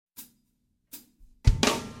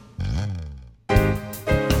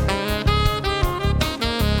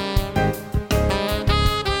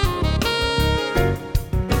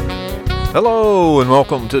Hello and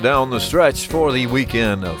welcome to Down the Stretch for the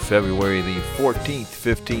weekend of February the 14th,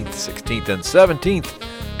 15th, 16th, and 17th,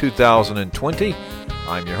 2020.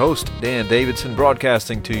 I'm your host, Dan Davidson,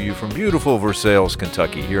 broadcasting to you from beautiful Versailles,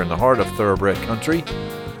 Kentucky, here in the heart of thoroughbred country.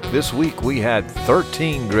 This week we had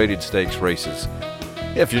 13 graded stakes races.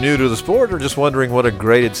 If you're new to the sport or just wondering what a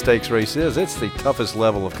graded stakes race is, it's the toughest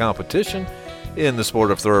level of competition in the sport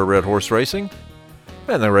of thoroughbred horse racing.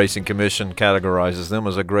 And the Racing Commission categorizes them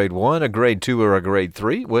as a Grade 1, a Grade 2, or a Grade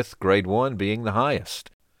 3, with Grade 1 being the highest.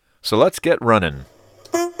 So let's get running.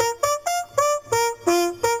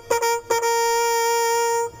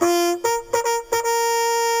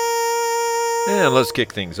 And let's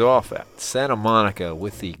kick things off at Santa Monica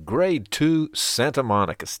with the Grade 2 Santa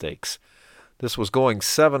Monica Stakes. This was going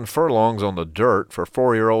 7 furlongs on the dirt for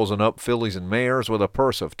 4-year-olds and up fillies and mares with a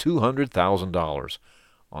purse of $200,000.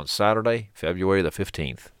 On Saturday, February the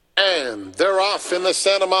 15th. And they're off in the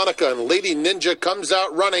Santa Monica, and Lady Ninja comes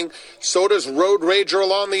out running. So does Road Rager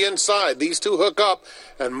along the inside. These two hook up,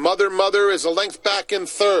 and Mother is a length back in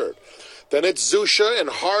third. Then it's Zusha and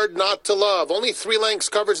Hard Not to Love. Only 3 lengths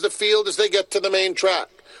covers the field as they get to the main track.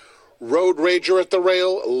 Road Rager at the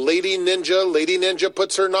rail, Lady Ninja. Lady Ninja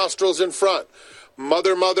puts her nostrils in front.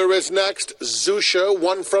 Mother is next, Zusha,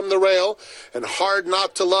 1 from the rail, and Hard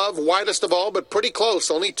Not to Love, widest of all, but pretty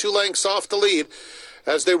close, only 2 lengths off the lead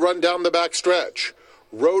as they run down the back stretch.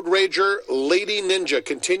 Road Rager, Lady Ninja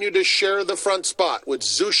continue to share the front spot with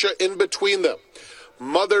Zusha in between them.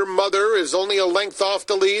 Mother is only a length off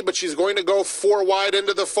the lead, but she's going to go 4 wide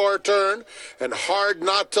into the far turn, and Hard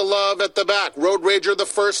Not to Love at the back. Road Rager the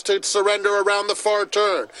first to surrender around the far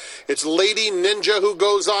turn. It's Lady Ninja who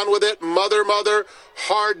goes on with it. Mother,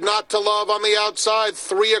 Hard Not to Love on the outside.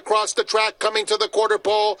 3 across the track coming to the quarter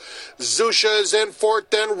pole. Zusha is in fourth,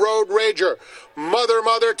 then Road Rager.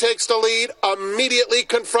 Mother takes the lead, immediately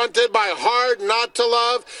confronted by Hard Not to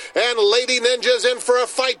Love, and Lady Ninja's in for a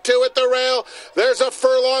fight too at the rail. There's a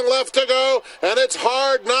furlong left to go, and it's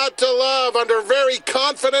Hard Not to Love under very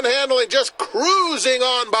confident handling, just cruising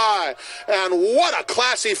on by. And what a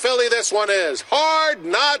classy filly this one is. Hard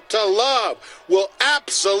Not to Love will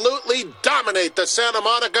absolutely dominate the Santa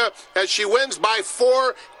Monica as she wins by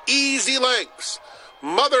 4 easy lengths.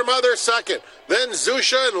 Mother second, then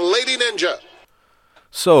Zusha and Lady Ninja.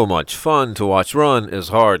 So much fun to watch run is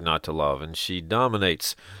Hard Not to Love, and she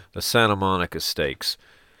dominates the Santa Monica Stakes.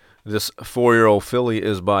 This 4-year-old filly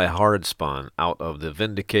is by Hardspun out of the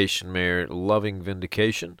Vindication mare Loving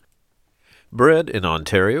Vindication. Bred in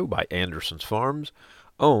Ontario by Anderson's Farms.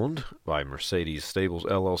 Owned by Mercedes Stables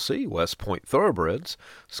LLC, West Point Thoroughbreds,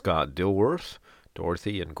 Scott Dilworth,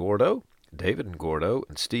 Dorothy and Gordo, David and Gordo,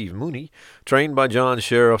 and Steve Mooney. Trained by John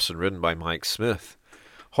Sheriffs and ridden by Mike Smith.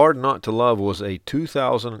 Hard Not to Love was a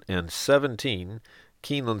 2017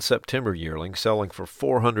 Keeneland September yearling selling for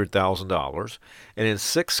 $400,000, and in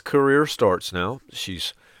 6 career starts now,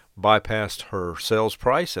 she's bypassed her sales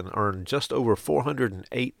price and earned just over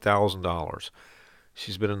 $408,000.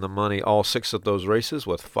 She's been in the money all 6 of those races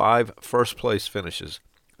with 5 first-place finishes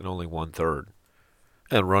and only 1 third.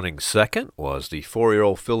 And running second was the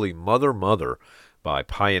 4-year-old filly Mother by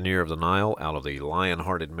Pioneer of the Nile out of the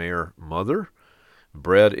Lion-Hearted mare Mother.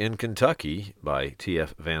 Bred in Kentucky by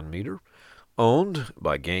T.F. Van Meter. Owned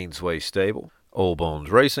by Gainesway Stable, Old Bones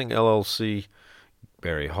Racing LLC,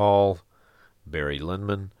 Barry Hall, Barry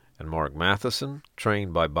Lindman, and Mark Matheson.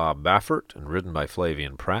 Trained by Bob Baffert and ridden by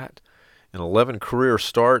Flavian Pratt. In 11 career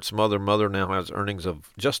starts, Mother now has earnings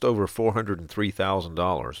of just over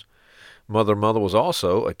 $403,000. Mother was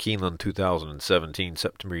also a Keeneland 2017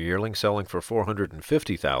 September yearling, selling for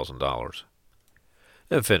 $450,000.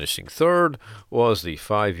 And finishing third was the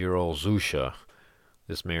 5-year-old Zusha.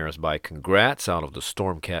 This mare is by Congrats out of the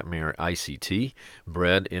Stormcat mare ICT,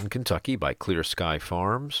 bred in Kentucky by Clear Sky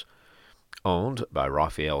Farms, owned by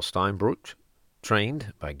Raphael Steinbruch,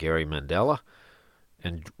 trained by Gary Mandela,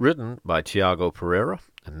 and ridden by Tiago Pereira.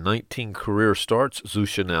 In 19 career starts,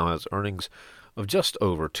 Zusha now has earnings of just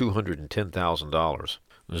over $210,000.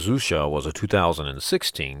 Zusha was a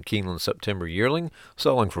 2016 Keeneland September yearling,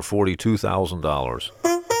 selling for $42,000.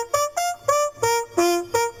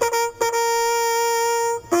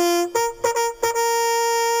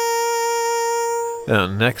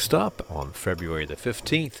 And next up, on February the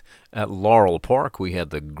 15th, at Laurel Park, we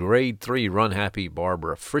had the Grade 3 Run Happy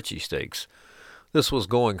Barbara Fritchie Stakes. This was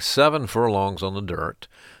going 7 furlongs on the dirt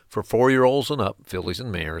for 4-year-olds and up, fillies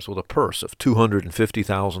and mares, with a purse of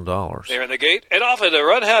 $250,000. They're in the gate, and off in the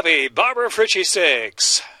Run Happy Barbara Fritchie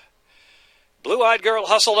Stakes. Blue-Eyed Girl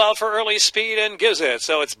hustled out for early speed and gives it.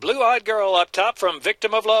 So it's Blue-Eyed Girl up top from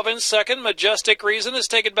Victim of Love in second. Majestic Reason is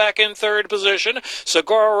taken back in third position.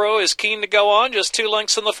 Saguaro is keen to go on, just 2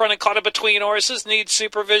 lengths in the front and caught it between horses. Needs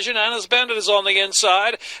supervision. Anna's Bandit is on the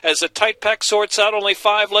inside. As the tight pack sorts out, only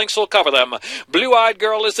 5 lengths will cover them. Blue-Eyed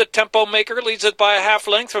Girl is the tempo maker, leads it by a half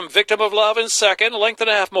length from Victim of Love in second, length and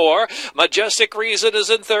a half more. Majestic Reason is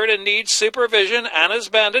in third and needs supervision. Anna's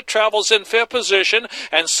Bandit travels in fifth position,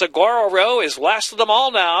 and Saguaro is last of them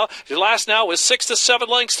all now. Last now with 6 to 7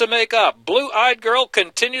 lengths to make up. Blue-Eyed Girl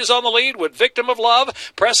continues on the lead with Victim of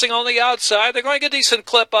Love pressing on the outside. They're going to get a decent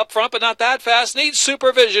clip up front, but not that fast. Needs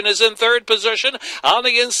supervision is in third position. On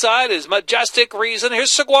the inside is Majestic Reason.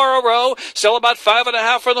 Here's Saguaro, still about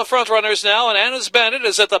 5.5 from the front runners now, and Anna's Bandit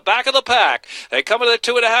is at the back of the pack. They come to the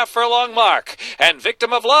 2.5 furlong mark, and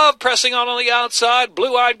Victim of Love pressing on the outside.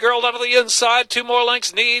 Blue-Eyed Girl out of the inside. 2 more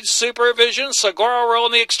lengths, needs supervision. Saguaro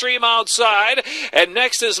on the extreme outside. And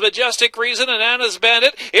next is Majestic Reason and Anna's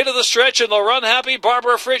Bandit into the stretch in the Run Happy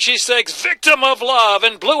Barbara Fritchie Stakes. Victim of Love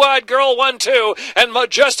and Blue-Eyed Girl 1-2, and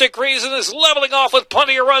Majestic Reason is leveling off with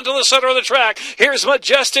plenty of run to the center of the track. Here's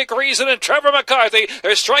Majestic Reason and Trevor McCarthy.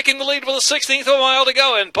 They're striking the lead with a 16th of a mile to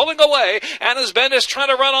go and pulling away. Anna's Bandit is trying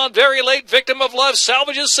to run on very late. Victim of Love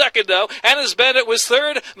salvages second though. Anna's Bandit was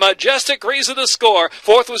third. Majestic Reason to score.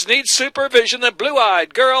 Fourth was Needs Supervision, then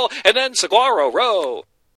Blue-Eyed Girl, and then Saguaro Row.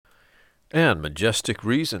 And Majestic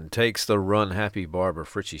Reason takes the Run Happy Barbara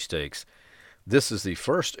Fritchie Stakes. This is the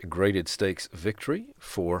first graded stakes victory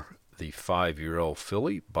for the 5-year-old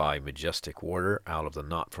filly by Majestic Warrior out of the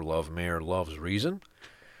Not for Love mare Love's Reason.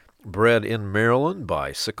 Bred in Maryland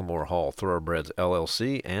by Sycamore Hall Thoroughbreds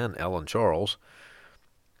LLC and Ellen Charles.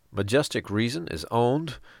 Majestic Reason is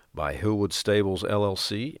owned by Hillwood Stables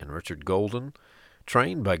LLC and Richard Golden,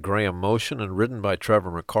 trained by Graham Motion and ridden by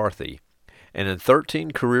Trevor McCarthy. And in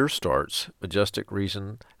 13 career starts, Majestic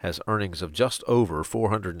Reason has earnings of just over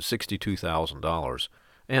 $462,000,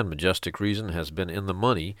 and Majestic Reason has been in the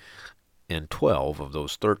money in 12 of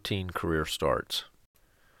those 13 career starts.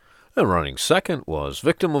 And running second was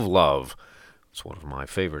Victim of Love. It's one of my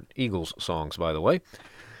favorite Eagles songs, by the way.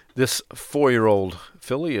 This 4-year-old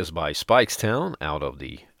filly is by Spikestown out of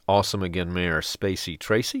the Awesome Again mare Spacey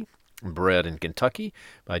Tracy. Bred in Kentucky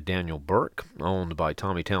by Daniel Burke, owned by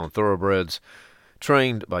Tommytown Thoroughbreds,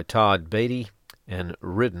 trained by Todd Beatty, and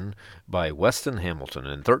ridden by Weston Hamilton.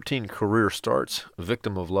 In 13 career starts,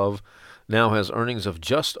 Victim of Love now has earnings of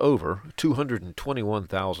just over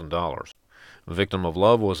 $221,000. Victim of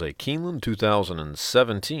Love was a Keeneland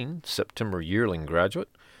 2017 September yearling graduate,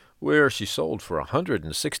 where she sold for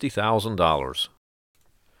 $160,000.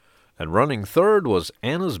 And running third was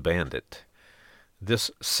Anna's Bandit.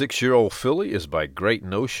 This 6-year-old filly is by Great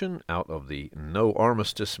Notion out of the No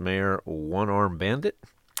Armistice mare One Arm Bandit.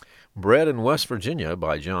 Bred in West Virginia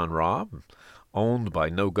by John Robb, owned by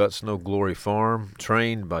No Guts, No Glory Farm,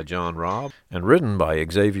 trained by John Robb, and ridden by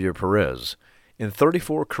Xavier Perez. In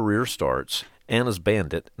 34 career starts, Anna's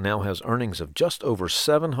Bandit now has earnings of just over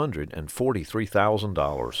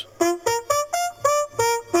 $743,000.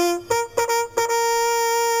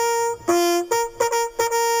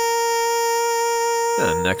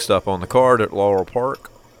 And next up on the card at Laurel Park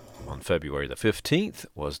on February the 15th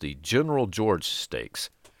was the General George Stakes.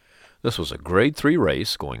 This was a Grade 3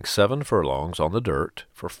 race going 7 furlongs on the dirt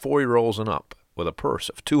for 4-year-olds and up with a purse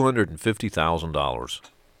of $250,000.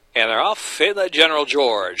 And they're off in the General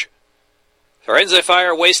George. Firenze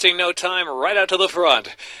Fire wasting no time right out to the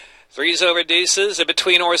front. Threes over deuces, and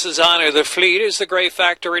between horses Honor the Fleet is the gray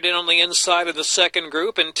factored in on the inside of the second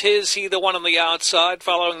group, and 'Tis He the one on the outside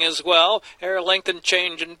following as well. Air length and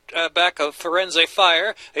change in back of Firenze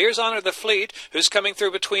Fire. Here's Honor the Fleet, who's coming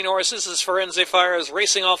through between horses as Firenze Fire is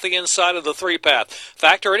racing off the inside of the 3-path.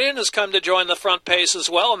 Factor It In has come to join the front pace as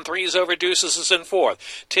well, and threes over deuces is in fourth.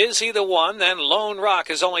 'Tis He the one, then Lone Rock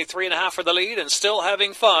is only 3.5 for the lead and still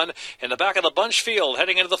having fun. In the back of the bunch field,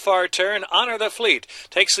 heading into the far turn, Honor the Fleet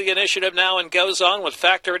takes the initiative now and goes on with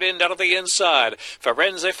Factor It In down to the inside.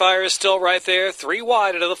 Firenze Fire is still right there, 3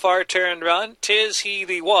 wide into the far turn run. 'Tis He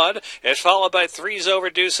the one is followed by threes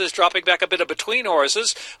over deuces, dropping back a bit of between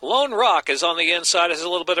horses. Lone Rock is on the inside, has a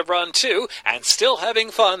little bit of run too, and still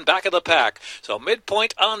having fun back of the pack. So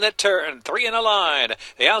midpoint on the turn, 3 in a line.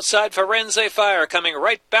 The outside Firenze Fire coming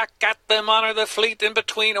right back at them. Honor the Fleet in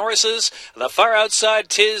between horses. The far outside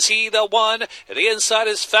 'Tis He the one. The inside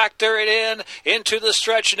is Factor It In into the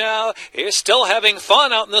stretch now. now is Still Having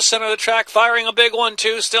Fun out in the center of the track, firing a big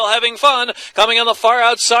 1-2. Still Having Fun coming on the far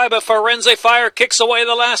outside, but Firenze Fire kicks away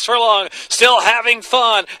the last furlong. Still Having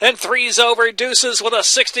Fun, and three's over Deuces with a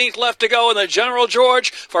 16th left to go in the General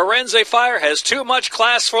George. Firenze Fire has too much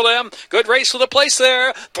class for them. Good race for the place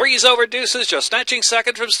there. Three's over Deuces just snatching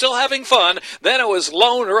second from Still Having Fun. Then it was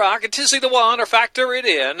Lone Rock, Tizzy the One, or Factor It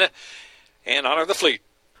In, and Honor the Fleet.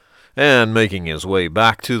 And making his way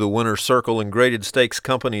back to the winner's circle in graded stakes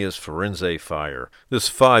company is Firenze Fire. This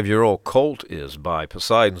 5-year-old colt is by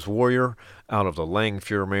Poseidon's Warrior out of the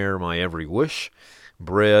Langfuhr mare My Every Wish,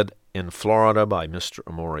 bred in Florida by Mr.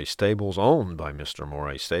 Amore Stables, owned by Mr.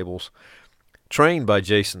 Amore Stables, trained by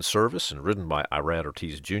Jason Service and ridden by Irad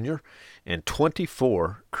Ortiz Jr., and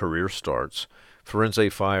 24 career starts. Firenze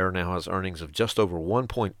Fire now has earnings of just over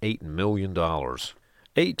 $1.8 million.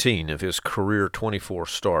 18 of his career 24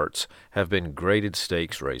 starts have been graded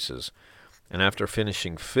stakes races, and after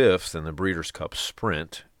finishing 5th in the Breeders' Cup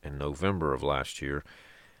Sprint in November of last year,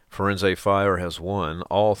 Firenze Fire has won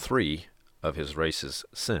all 3 of his races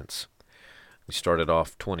since. We started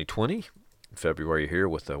off 2020 in February here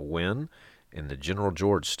with a win in the General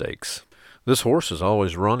George Stakes. This horse has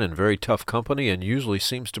always run in very tough company and usually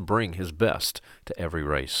seems to bring his best to every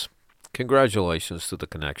race. Congratulations to the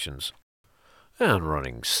Connections. And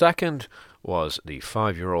running second was the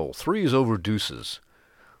 5-year-old Three's Over Deuces.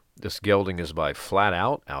 This gelding is by Flat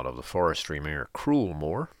Out of the forestry mare Cruel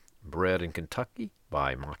Moor, bred in Kentucky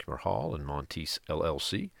by Mockmer Hall and Monteith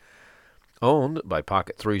LLC, owned by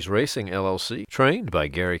Pocket Threes Racing LLC, trained by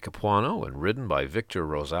Gary Capuano and ridden by Victor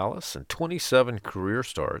Rosales, and 27 career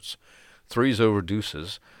starts. Three's Over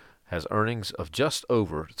Deuces has earnings of just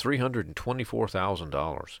over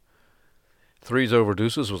 $324,000. Three's Over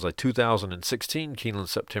Deuces was a 2016 Keeneland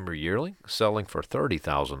September yearling, selling for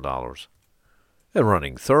 $30,000. And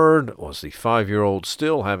running third was the 5-year-old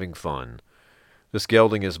Still Having Fun. This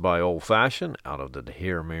gelding is by Old Fashioned out of the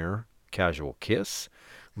Dehere mare Casual Kiss,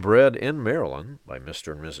 bred in Maryland by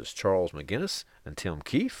Mr. and Mrs. Charles McGinnis and Tim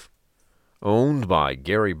Keefe, owned by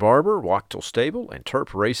Gary Barber, Wachtel Stable, and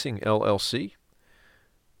Terp Racing LLC.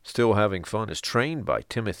 Still Having Fun is trained by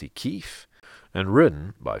Timothy Keefe and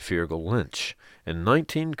ridden by Feargal Lynch. In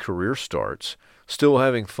 19 career starts, Still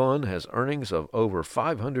Having Fun has earnings of over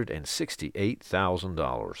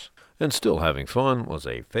 $568,000. And Still Having Fun was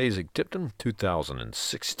a Fasig-Tipton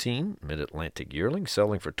 2016 Mid-Atlantic yearling,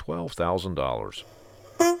 selling for $12,000.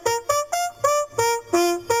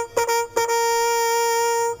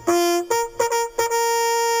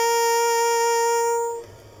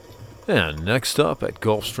 And next up at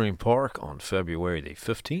Gulfstream Park on February the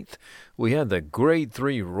 15th, we had the Grade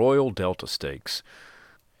 3 Royal Delta Stakes.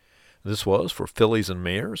 This was for fillies and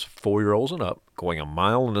mares, 4-year-olds and up, going 1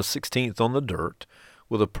 mile and a 16th on the dirt,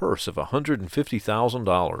 with a purse of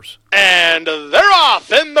 $150,000. And they're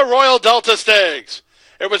off in the Royal Delta Stakes.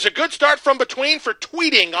 It was a good start from between for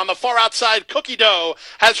Tweeting on the far outside. Cookie Dough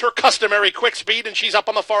has her customary quick speed, and she's up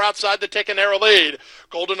on the far outside to take a narrow lead.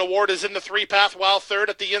 Golden Award is in the 3-path, while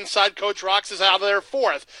third at the inside. Coach Rocks is out of there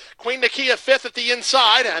fourth. Queen Nakia fifth at the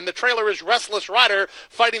inside, and the trailer is Restless Rider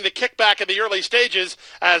fighting the kickback in the early stages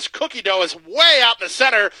as Cookie Dough is way out in the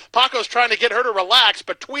center. Paco's trying to get her to relax,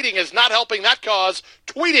 but Tweeting is not helping that cause.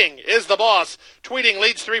 Tweeting is the boss. Tweeting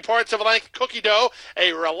leads 3 parts of a length. Cookie Dough,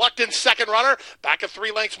 a reluctant second runner, back at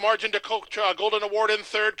 3 lengths margin to Coach Golden Award in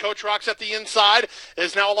third. Coach Rocks at the inside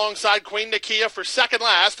is now alongside Queen Nakia for second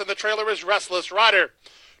last, and the trailer is Restless Rider.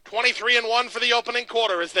 23-1 for the opening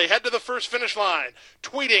quarter as they head to the first finish line.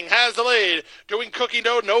 Tweeting has the lead. Doing Cookie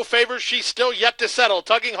Dough no favors. She's still yet to settle.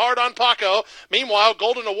 Tugging hard on Paco. Meanwhile,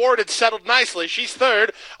 Golden Award had settled nicely. She's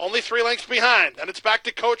third, only 3 lengths behind. And it's back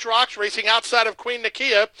to Coach Rocks racing outside of Queen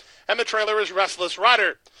Nakia, and the trailer is Restless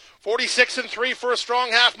Rider. 46-3 for a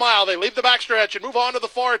strong half mile. They leave the backstretch and move on to the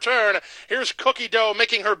far turn. Here's Cookie Dough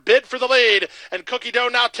making her bid for the lead, and Cookie Dough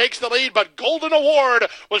now takes the lead, but Golden Award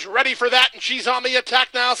was ready for that, and she's on the attack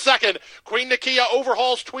now second. Queen Nakia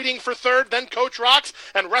overhauls Tweeting for third, then Coach Rocks,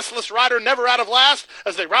 and Restless Rider never out of last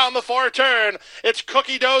as they round the far turn. It's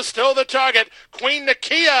Cookie Dough still the target. Queen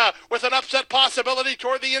Nakia with an upset possibility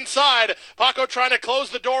toward the inside. Paco trying to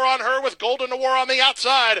close the door on her with Golden Award on the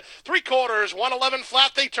outside. 3/4, 111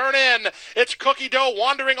 flat, they turn in. It's Cookie Dough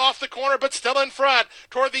wandering off the corner but still in front.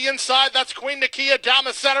 Toward the inside, that's Queen Nakia down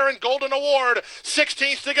the center and Golden Award.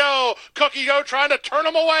 16th to go. Cookie Dough trying to turn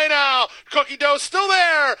him away now. Cookie Dough still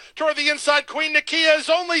there. Toward the inside, Queen Nakia is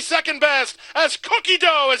only second best as Cookie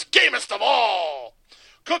Dough is gamest of all.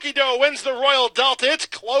 Cookie Dough wins the Royal Delta. It's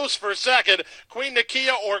close for second. Queen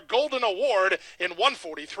Nakia or Golden Award in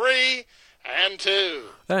 143-2.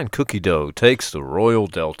 And Cookie Dough takes the Royal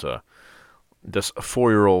Delta. This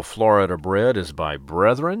 4-year-old Florida bred is by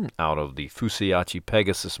Brethren out of the Fusiachi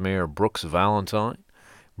Pegasus mare Brooks Valentine,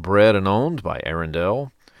 bred and owned by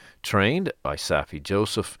Arundel, trained by Safi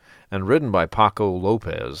Joseph, and ridden by Paco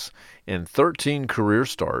Lopez. In 13 career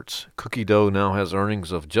starts, Cookie Dough now has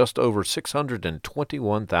earnings of just over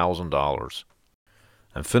 $621,000.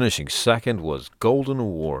 And finishing second was Golden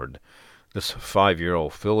Award. This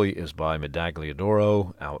 5-year-old filly is by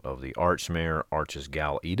Medagliadoro out of the Arch mare Arch's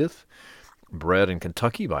Gal Edith, bred in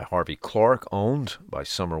Kentucky by Harvey Clark, owned by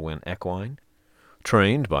Summerwind Equine,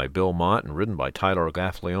 trained by Bill Mott and ridden by Tyler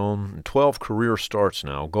Gaffleon. In 12 career starts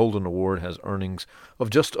now, Golden Award has earnings of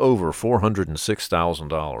just over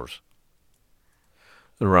 $406,000.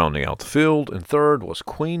 And rounding out the field, in third was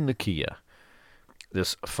Queen Nakia.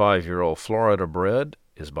 This 5-year-old Florida bred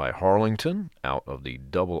is by Harlington out of the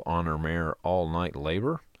Double Honor mare All Night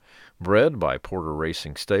Labor, bred by Porter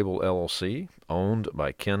Racing Stable LLC, owned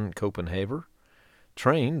by Ken Copenhaver,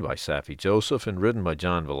 trained by Safi Joseph and ridden by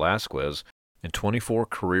John Velasquez. In 24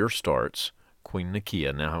 career starts, Queen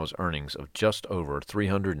Nakia now has earnings of just over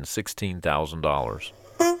 $316,000.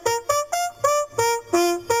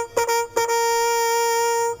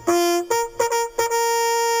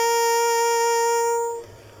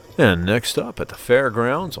 And next up at the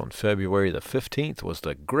fairgrounds on February the 15th was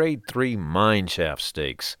the Grade 3 Mineshaft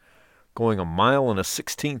Stakes, going 1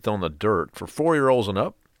 1/16 on the dirt for 4-year-olds and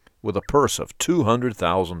up with a purse of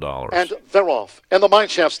 $200,000. And they're off in the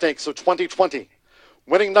Mineshaft Stakes of 2020.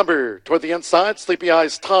 Winning number toward the inside, Sleepy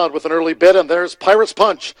Eyes Todd with an early bid, and there's Pirates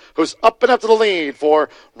Punch, who's up and up to the lead for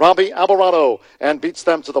Robbie Alvarado and beats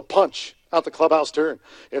them to the punch at the clubhouse turn.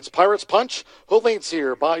 It's Pirates Punch who leads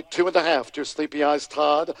here by 2.5 to Sleepy Eyes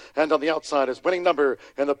Todd, and on the outside is winning number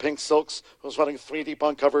in the pink silks, who's running 3 deep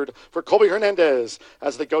uncovered for Colby Hernandez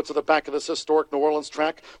as they go to the back of this historic New Orleans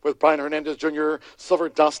track with Brian Hernandez Jr. Silver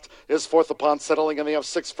Dust is fourth upon settling, and they have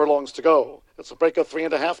 6 furlongs to go. It's a break of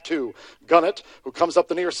 3.5 to Gunnet, who comes up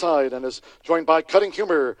the near side and is joined by Cutting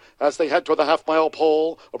Humor as they head toward the half-mile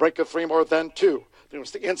pole. A break of 3 more than 2.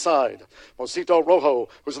 It's the inside. Mosito Rojo,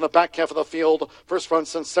 who's in the back half of the field. First run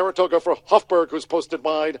since Saratoga for Hofberg, who's posted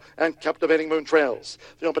wide, and Captivating Moon trails.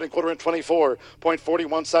 The opening quarter in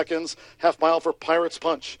 24.41 seconds. Half mile for Pirates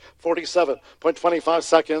Punch. 47.25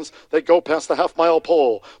 seconds. They go past the half mile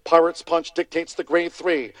pole. Pirates Punch dictates the grade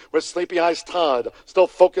 3 with Sleepy Eyes Todd still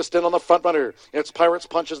focused in on the front runner. It's Pirates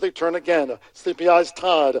Punch as they turn again. Sleepy Eyes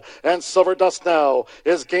Todd and Silver Dust now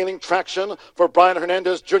is gaining traction for Brian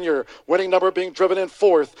Hernandez Jr. Winning number being driven in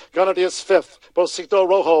 4th. Gunnet is 5th. Bosito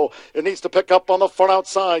Rojo, it needs to pick up on the far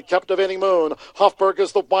outside. Captivating Moon. Hofberg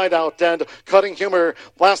is the wideout, and Cutting Humor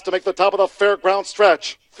last to make the top of the fairground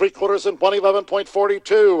stretch. 3/4 in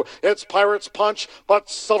 111.42. It's Pirates Punch, but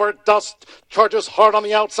Silver Dust charges hard on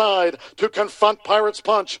the outside to confront Pirates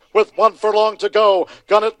Punch with 1 furlong to go.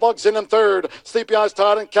 Gunnet lugs in 3rd. Sleepy Eyes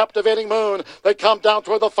Todd and Captivating Moon. They come down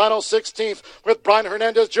toward the final 16th with Brian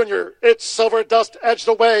Hernandez Jr. It's Silver Dust edged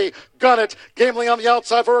away. Gunnet gamely on the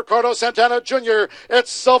outside for Ricardo Santana Jr. It's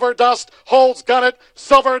Silver Dust holds Gunnet.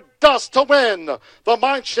 Silver Dust to win the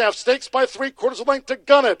Mineshaft Stakes by 3/4 of a length to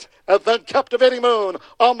Gunnet, and then Captivating Moon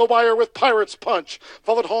on the wire with Pirates Punch,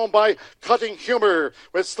 followed home by Cutting Humor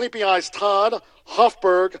with Sleepy Eyes Todd.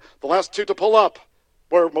 Hofberg, the last 2 to pull up,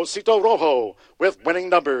 were Mosito Rojo with winning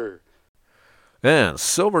number. And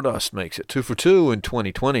Silver Dust makes it 2 for 2 in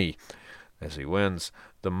 2020 as he wins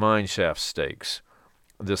the Mineshaft Stakes.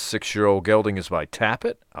 This 6-year-old gelding is by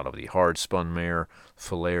Tappet out of the hard-spun mare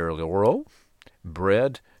Filaire Loro,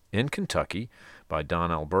 bred in Kentucky by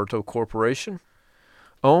Don Alberto Corporation,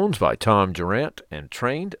 owned by Tom Durant and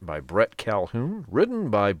trained by Brett Calhoun,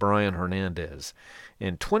 ridden by Brian Hernandez.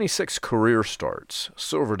 In 26 career starts,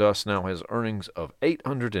 Silver Dust now has earnings of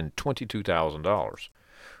 $822,000.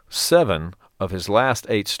 7 of his last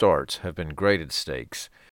 8 starts have been graded stakes.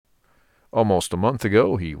 Almost a month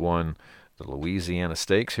ago, he won the Louisiana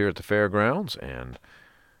Stakes here at the fairgrounds, and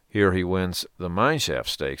here he wins the Mineshaft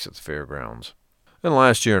Stakes at the fairgrounds. And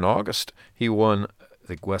last year in August, he won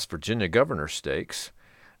the West Virginia Governor Stakes,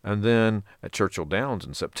 and then at Churchill Downs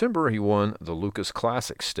in September, he won the Lucas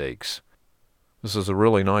Classic Stakes. This is a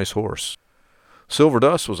really nice horse. Silver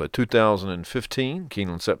Dust was a 2015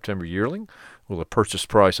 Keeneland September yearling with a purchase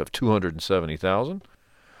price of $270,000,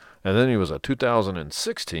 and then he was a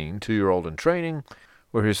 2016 2-year-old in training,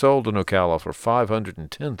 where he sold to Ocala for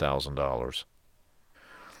 $510,000.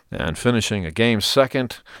 And finishing a game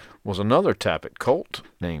second was another Tappet colt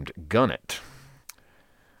named Gunnet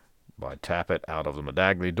by Tappet out of the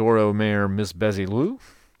Medagliadoro mare Miss Bezzy Lou.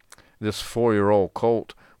 This 4-year-old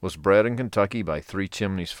colt was bred in Kentucky by Three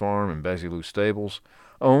Chimneys Farm and Bezzy Lou Stables,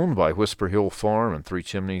 owned by Whisper Hill Farm and Three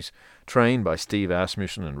Chimneys, trained by Steve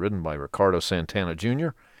Asmussen and ridden by Ricardo Santana Jr.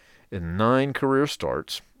 In 9 career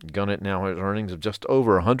starts, Gunnett now has earnings of just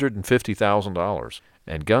over $150,000,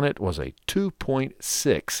 and Gunnett was a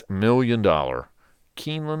 $2.6 million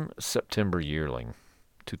Keeneland September yearling,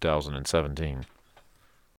 2017.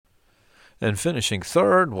 And finishing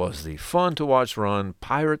third was the fun-to-watch run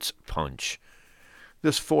Pirates Punch.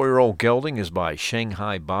 This 4-year-old gelding is by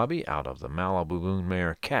Shanghai Bobby out of the Malibu Moon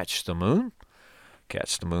mare Catch the Moon.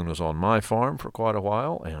 Catch the Moon was on my farm for quite a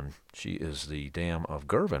while, and she is the dam of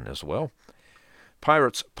Girvan as well.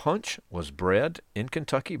 Pirates Punch was bred in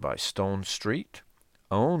Kentucky by Stone Street,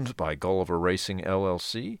 owned by Gulliver Racing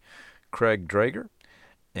LLC, Craig Drager,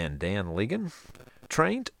 and Dan Ligon,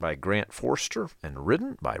 trained by Grant Forster, and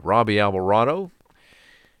ridden by Robbie Alvarado.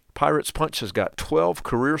 Pirates Punch has got 12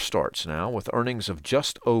 career starts now with earnings of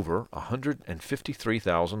just over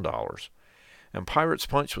 $153,000. And Pirates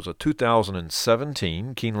Punch was a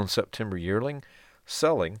 2017 Keeneland September yearling,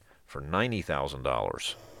 selling for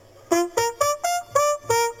 $90,000.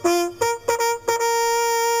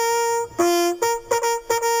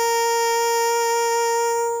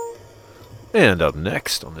 And up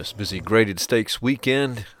next on this busy graded stakes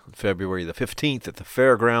weekend, February the 15th at the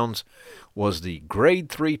Fairgrounds, was the Grade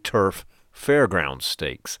 3 Turf Fairgrounds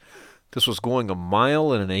Stakes. This was going 1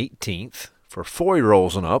 mile and an 18th for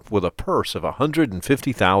 4-year-olds and up with a purse of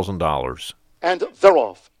 $150,000. And they're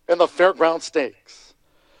off in the Fairground Stakes.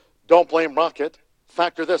 Don't Blame Rocket.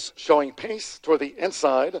 Factor This, showing pace toward the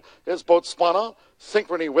inside, is Botswana,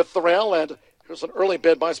 Synchrony with the rail, and here's an early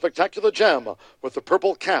bid by Spectacular Gem with the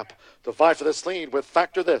purple cap to vie for this lead with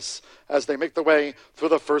Factor This as they make their way through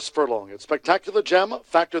the first furlong. It's Spectacular Gem,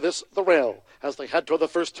 Factor This, the rail as they head toward the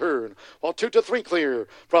first turn, while 2 to 3 clear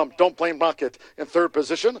from Don't Blame Rocket in third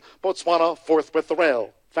position, Botswana fourth with the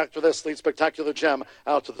rail. Factor This leads Spectacular Gem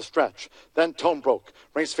out to the stretch. Then Tone Broke,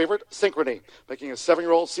 race favorite Synchrony, making a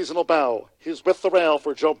 7-year-old seasonal bow. He's with the rail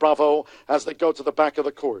for Joe Bravo as they go to the back of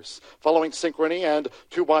the course. Following Synchrony and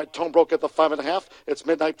 2 wide Tone Broke at the 5.5, it's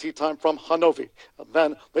Midnight Tea Time from Hanovi. And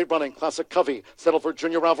then late running Classic Covey settled for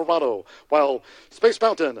Junior Alvarado, while Space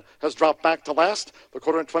Mountain has dropped back to last, the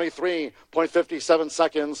quarter in 23.57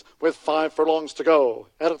 seconds with 5 furlongs to go.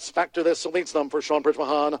 And it's Factor This who leads them for Sean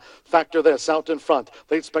Bridgmohan. Factor This out in front.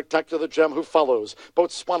 Spectacular Gem who follows.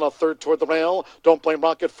 Botswana third toward the rail. Don't Blame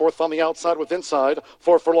Rocket fourth on the outside with inside.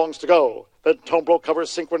 4 furlongs to go. Then Tone Broke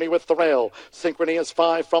covers Synchrony with the rail. Synchrony is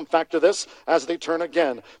 5 from Factor This as they turn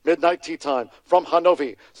again. Midnight Tea Time from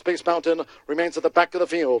Hanovi. Space Mountain remains at the back of the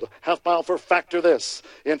field. Half mile for Factor This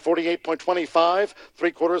in 48.25.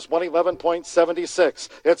 3/4 111.76.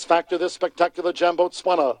 It's Factor This, Spectacular Gem,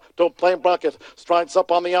 Botswana. Don't Blame Rocket strides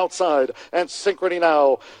up on the outside. And Synchrony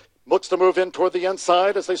now looks to move in toward the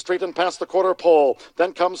inside as they straighten past the quarter pole.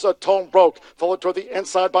 Then comes a Tone Broke, followed toward the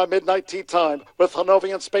inside by Midnight Tea Time with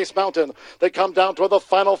Hanovi and Space Mountain. They come down toward the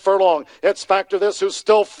final furlong. It's Factor This who's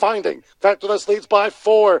still finding. Factor This leads by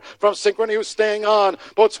 4 from Synchrony who's staying on.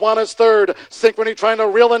 Botswana's third. Synchrony trying to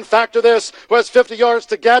reel in Factor This who has 50 yards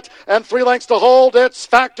to get and 3 lengths to hold. It's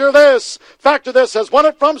Factor This. Factor This has won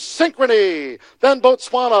it from Synchrony. Then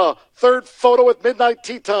Botswana. Third photo with Midnight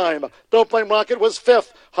Tea Time. Don't Blame Rocket was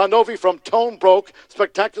 5th. Hanovi from Tone Broke.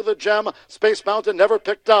 Spectacular Gem. Space Mountain never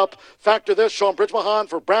picked up. Factor This, Sean Bridgmohan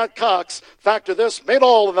for Brad Cox. Factor This made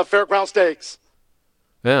all in the Fairground Stakes.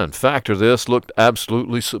 And Factor This looked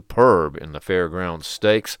absolutely superb in the Fairground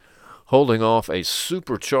Stakes, holding off a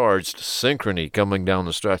supercharged Synchrony coming down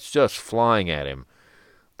the stretch, just flying at him.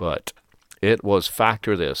 But it was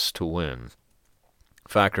Factor This to win.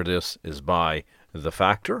 Factor This is by The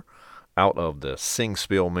Factor, out of the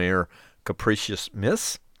Singspiel mare Capricious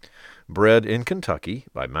Miss, bred in Kentucky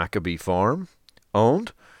by Maccabee Farm,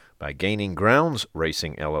 owned by Gaining Grounds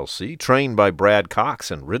Racing LLC, trained by Brad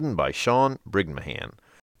Cox and ridden by Sean Bridgmohan.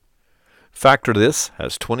 Factor This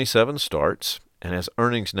has 27 starts and has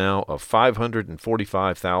earnings now of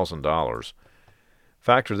 $545,000.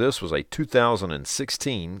 Factor This was a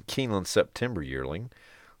 2016 Keeneland September yearling,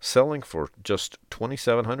 selling for just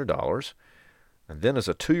 $2,700. And then as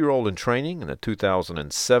a 2-year-old in training in the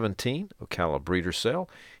 2017 Ocala breeder sale,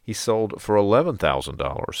 he sold for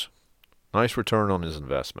 $11,000. Nice return on his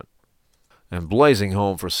investment. And blazing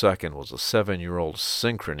home for second was a 7-year-old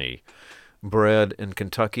Synchrony, bred in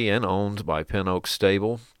Kentucky and owned by Pin Oak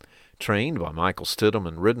Stable, trained by Michael Stidham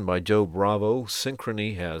and ridden by Joe Bravo.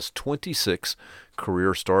 Synchrony has 26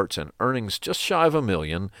 career starts and earnings just shy of $1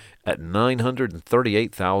 million at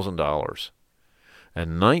 $938,000.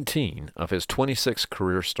 And 19 of his 26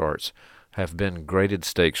 career starts have been graded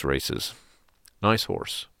stakes races. Nice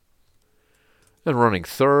horse. And running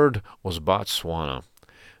third was Botswana.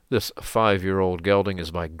 This 5-year-old gelding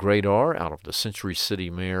is by Gradar out of the Century City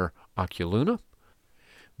mare Oculuna.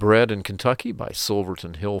 Bred in Kentucky by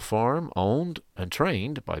Silverton Hill Farm, owned and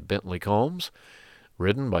trained by Bentley Combs,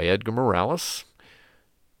 ridden by Edgar Morales.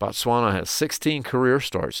 Botswana has 16 career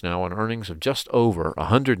starts now and earnings of just over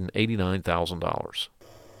 $189,000.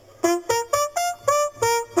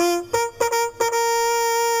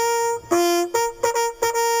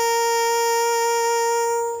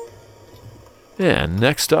 And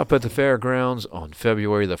next up at the fairgrounds on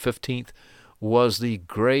February the 15th was the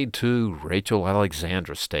Grade 2 Rachel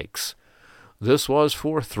Alexandra Stakes. This was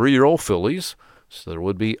for 3-year-old fillies, so there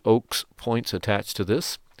would be Oaks points attached to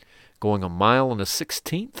this. Going 1 mile and a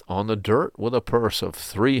 16th on the dirt with a purse of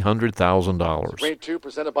 $300,000. Grade 2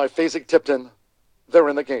 presented by Phasing Tipton. They're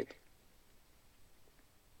in the gate.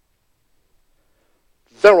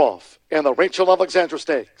 They're off in the Rachel Alexandra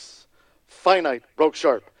Stakes. Finite broke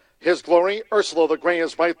sharp. His Glory, Ursula the Gray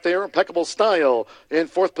is right there. Impeccable Style in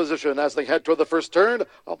 4th position as they head toward the first turn.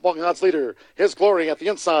 A long odds leader. His Glory at the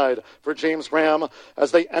inside for James Graham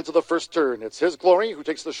as they enter the first turn. It's His Glory who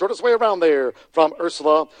takes the shortest way around there from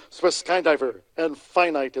Ursula. Swiss Skydiver and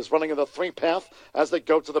Finite is running in the 3 path as they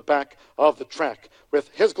go to the back of the track, with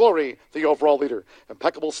His Glory the overall leader.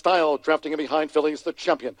 Impeccable Style drafting in behind fillies, the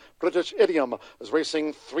champion. British Idiom is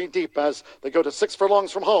racing 3 deep as they go to 6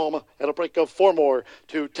 furlongs from home at a break of 4 more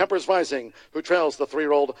to Tempers Rising, who trails the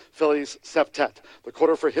 3-year-old fillies Septet. The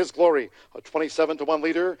quarter for His Glory, a 27-1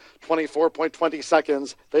 leader, 24.20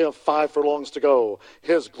 seconds. They have 5 furlongs to go.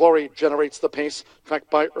 His Glory generates the pace, tracked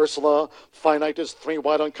by Ursula. Finite is 3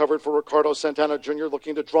 wide uncovered for Ricardo Santana Jr.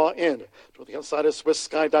 looking to draw in. To the outside is Swiss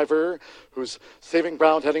Skydiver, who's saving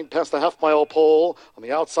ground heading past the half-mile pole. On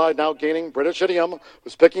the outside now gaining British Idiom,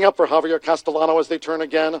 who's picking up for Javier Castellano as they turn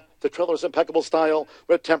again. The trailer's Impeccable Style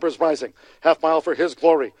with Tempers Rising. Half mile for His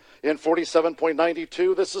Glory. In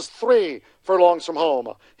 47.92, this is 3 furlongs from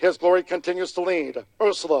home. His Glory continues to lead.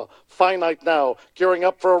 Ursula, Finite now, gearing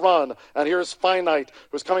up for a run. And here's Finite,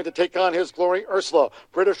 who's coming to take on His Glory, Ursula.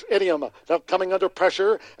 British Idiom now coming under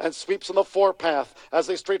pressure and sweeps in the 4 path as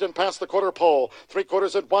they straighten past the quarter pole.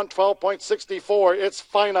 3/4 at 112.64. It's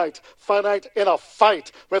Finite. Finite in a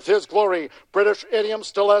fight with His Glory. British Idiom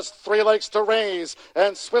still has 3 legs to raise.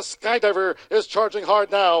 And Swiss Skydiver is charging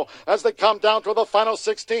hard now as they come down to the final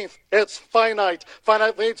 16th. It's Finite.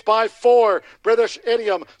 Finite leads by 4. British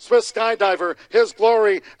Idiom, Swiss Skydiver, His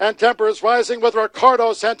Glory, and Tempers Rising with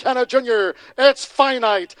Ricardo Santana Jr. It's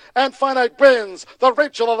Finite, and Finite wins the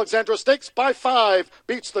Rachel Alexandra Stakes by 5.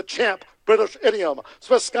 Beats the champ, British Idiom,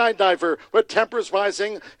 Swiss Skydiver with Tempers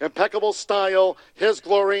Rising, Impeccable Style, His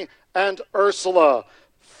Glory, and Ursula.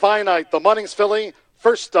 Finite, the Munnings filly,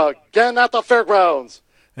 first again at the fairgrounds.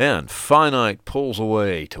 And Finite pulls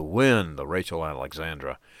away to win the Rachel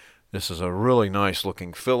Alexandra. This is a really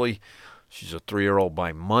nice-looking filly. She's a 3-year-old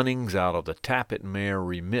by Munnings out of the Tappet mare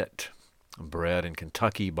Remit, bred in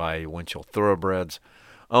Kentucky by Winchell Thoroughbreds,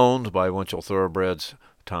 owned by Winchell Thoroughbreds,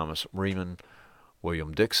 Thomas Riemann,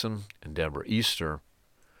 William Dixon, and Deborah Easter.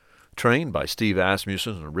 Trained by Steve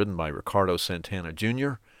Asmussen and ridden by Ricardo Santana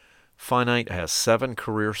Jr., Finite has 7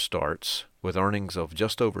 career starts with earnings of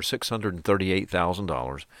just over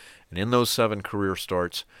 $638,000. And in those 7 career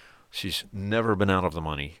starts, she's never been out of the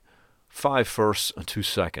money. 5 firsts and 2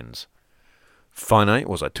 seconds. Finite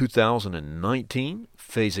was a 2019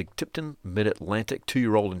 Phasing Tipton Mid-Atlantic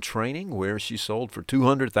 2-year-old in training, where she sold for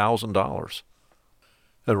 $200,000.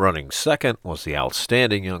 And running second was the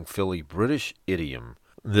outstanding young filly British Idiom.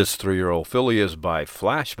 This 3-year-old filly is by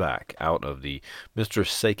Flashback out of the Mr.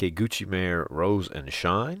 Sekiguchi mare Rose and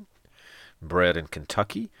Shine, bred in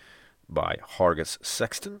Kentucky by Hargis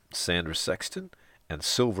Sexton, Sandra Sexton, and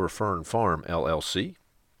Silver Fern Farm, LLC.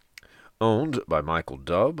 Owned by Michael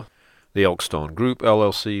Dubb, the Elkstone Group,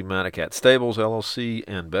 LLC, Manicat Stables, LLC,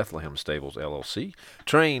 and Bethlehem Stables, LLC.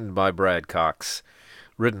 Trained by Brad Cox,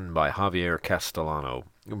 ridden by Javier Castellano.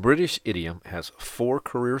 British Idiom has 4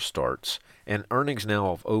 career starts and earnings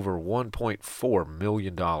now of over $1.4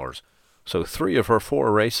 million. So 3 of her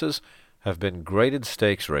 4 races have been graded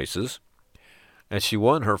stakes races, and she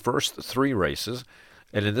won her first 3 races,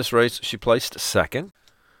 and in this race she placed second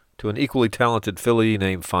to an equally talented filly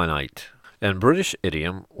named Finite. And British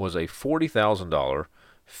Idiom was a $40,000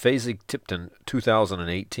 Phasing Tipton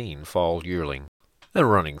 2018 fall yearling.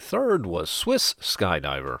 And running third was Swiss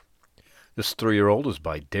Skydiver. This 3-year-old is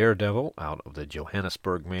by Daredevil out of the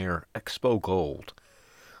Johannesburg mare Expo Gold.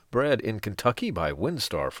 Bred in Kentucky by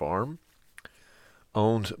Windstar Farm.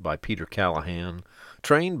 Owned by Peter Callahan.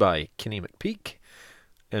 Trained by Kenny McPeak.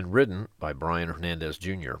 And ridden by Brian Hernandez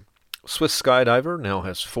Jr. Swiss Skydiver now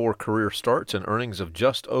has 4 career starts and earnings of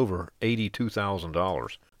just over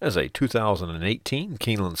 $82,000. As a 2018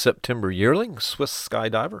 Keeneland September yearling, Swiss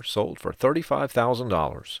Skydiver sold for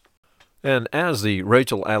 $35,000. And as the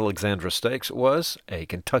Rachel Alexandra Stakes was a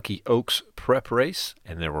Kentucky Oaks prep race,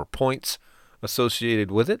 and there were points associated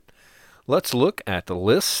with it, let's look at the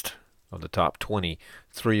list of the top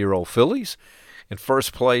 23-year-old fillies. In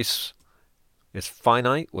first place is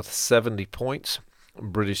Finite with 70 points.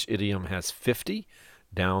 British Idiom has 50.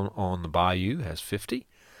 Down on the Bayou has 50.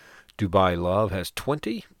 Dubai Love has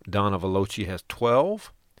 20. Donna Veloci has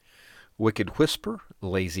 12. Wicked Whisper,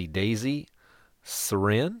 Lazy Daisy,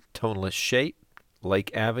 Seren, Toneless Shape,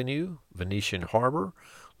 Lake Avenue, Venetian Harbor,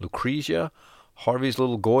 Lucrezia, Harvey's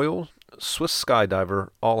Little Goyle, Swiss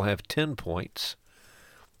Skydiver all have 10 points.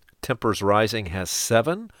 Tempers Rising has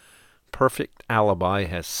 7. Perfect Alibi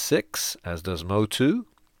has 6, as does Motu.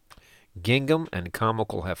 Gingham and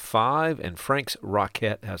Comical have 5, and Frank's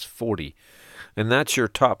Rocket has 40. And that's your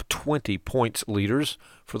top 20 points leaders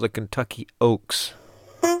for the Kentucky Oaks.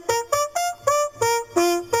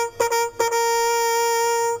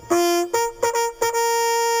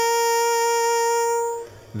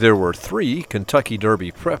 There were 3 Kentucky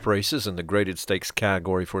Derby prep races in the graded stakes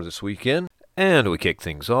category for this weekend, and we kick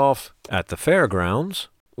things off at the fairgrounds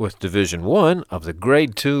with Division 1 of the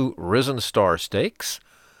Grade 2 Risen Star Stakes,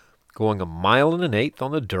 going 1 1/8 miles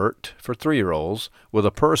on the dirt for 3-year-olds with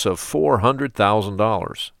a purse of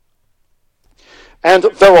 $400,000. And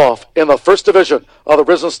they're off in the first division of the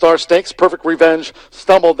Risen Star Stakes. Perfect Revenge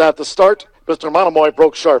stumbled at the start. Mr. Monomoy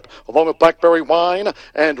broke sharp, along with Blackberry Wine,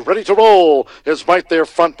 and Ready to Roll is right there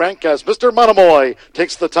front rank as Mr. Monomoy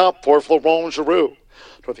takes the top for Florent Giroux.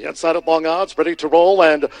 Toward the inside at long odds, Ready to Roll,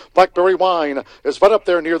 and Blackberry Wine is right up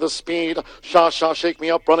there near the speed. Sha Shake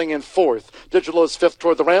Me Up running in 4th. Digital is 5th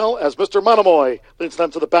toward the rail as Mr. Monomoy leads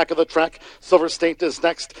them to the back of the track. Silver State is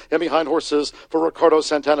next, and behind horses for Ricardo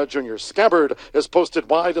Santana Jr. Scabbard is posted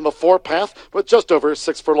wide in the 4 path with just over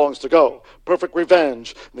 6 furlongs to go. Perfect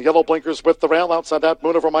Revenge, and the yellow blinkers with the rail. Outside that,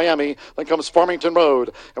 Moon Over Miami. Then comes Farmington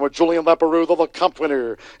Road, and with Julian Leperoux, the Lecomte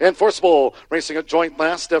winner. Enforceable racing a joint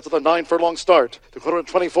last after the 9 furlong start. The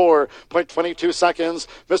 24.22 seconds.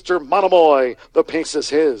 Mr. Monomoy, the pace is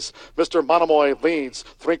his. Mr. Monomoy leads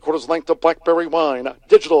 3/4 length to Blackberry Wine.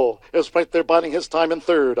 Digital is right there biding his time in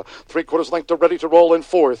 3rd. 3/4 length to Ready to Roll in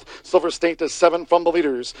 4th. Silver State is 7 from the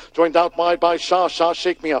leaders. Joined out wide by Sha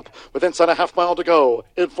Shake Me Up with inside a half mile to go.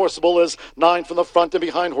 Enforceable is 9 from the front and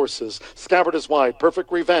behind horses. Scabbard is wide.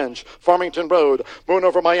 Perfect Revenge. Farmington Road. Moon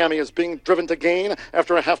Over Miami is being driven to gain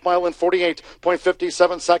after a half mile in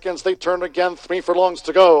 48.57 seconds. They turn again, 3 furlongs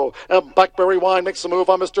to go. And Blackberry Wine makes a move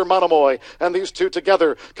on Mr. Monomoy. And these two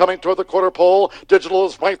together coming toward the quarter pole. Digital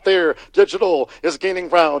is right there. Digital is gaining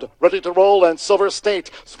ground. Ready to Roll, and Silver State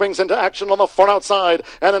springs into action on the far outside.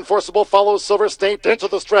 And Enforceable follows Silver State into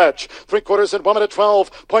the stretch. 3/4 in 1 minute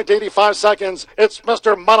 12.85 seconds. It's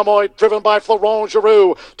Mr. Monomoy driven by Florent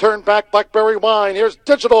Giroux. Turn back Blackberry Wine. Here's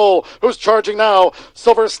Digital, who's charging now.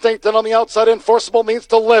 Silver State then on the outside. Enforceable needs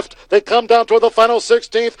to lift. They come down toward the final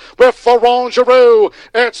 16th with Florent Giroux.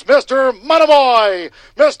 It's Mr. Monomoy.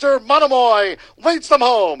 Mr. Monomoy leads them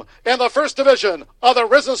home in the first division of the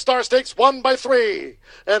Risen Star Stakes, 1 by 3.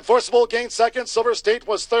 Enforceable gained second. Silver State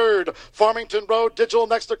was 3rd. Farmington Road, Digital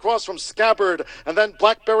next across from Scabbard. And then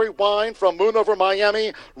Blackberry Wine from Moon Over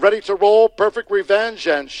Miami. Ready to Roll, Perfect Revenge,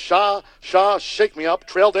 and Sha Shake Me Up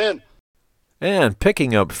trailed in. And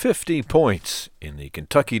picking up 50 points in the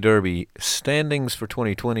Kentucky Derby standings for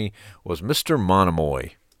 2020 was Mr.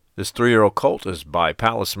 Monomoy. This 3-year-old colt is by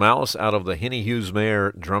Palace Malice out of the Henny Hughes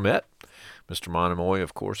mare Drumette. Mr. Monomoy,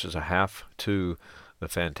 of course, is a half to the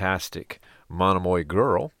fantastic Monomoy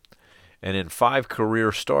Girl. And in 5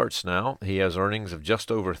 career starts now, he has earnings of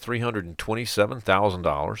just over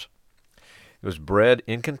 $327,000. It was bred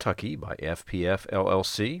in Kentucky by FPF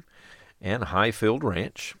LLC and Highfield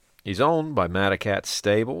Ranch. He's owned by Madacat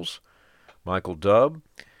Stables, Michael Dubb,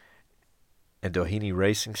 and Doheny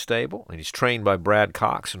Racing Stable, and he's trained by Brad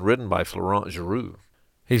Cox and ridden by Florent Giroux.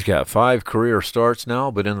 He's got 5 career starts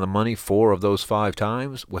now, but in the money 4 of those 5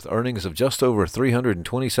 times, with earnings of just over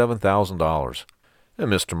 $327,000.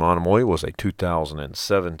 And Mr. Monomoy was a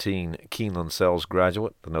 2017 Keeneland Sales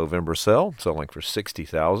graduate, the November sale, selling for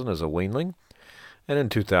 $60,000 as a weanling. And in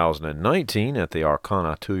 2019, at the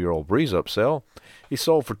Arcana 2-year-old breeze-up sale, he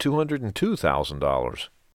sold for $202,000.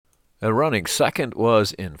 And running second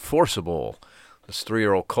was Enforceable. This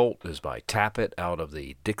 3-year-old colt is by Tappet out of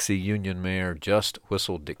the Dixie Union mare Just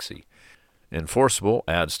Whistle Dixie. Enforceable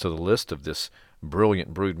adds to the list of this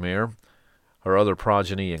brilliant brood mare. Her other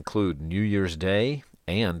progeny include New Year's Day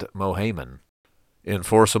and Mohaman.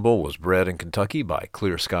 Enforceable was bred in Kentucky by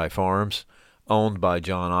Clear Sky Farms, owned by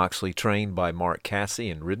John Oxley, trained by Mark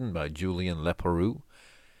Cassie, and ridden by Julien Leparoux.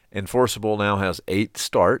 Enforceable now has 8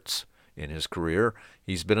 starts in his career.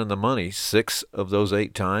 He's been in the money 6 of those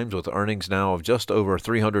 8 times, with earnings now of just over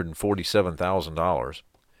 $347,000.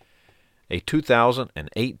 A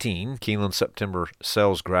 2018 Keeneland September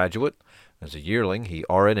Sales graduate. As a yearling, he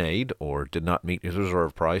RNA'd, or did not meet his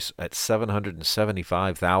reserve price, at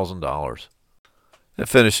 $775,000. And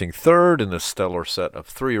finishing third in the stellar set of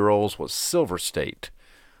 3-year-olds was Silver State.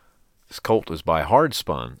 This colt is by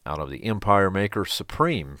Hardspun out of the Empire Maker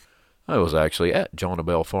Supreme. I was actually at Jonah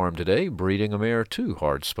Bell Farm today breeding a mare to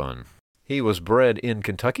Hardspun. He was bred in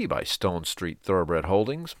Kentucky by Stone Street Thoroughbred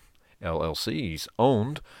Holdings, LLC. He's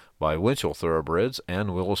owned by Winchell Thoroughbreds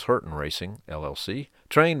and Willis Hurton Racing, LLC.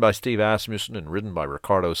 Trained by Steve Asmussen and ridden by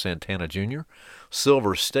Ricardo Santana Jr.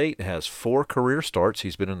 Silver State has 4 career starts.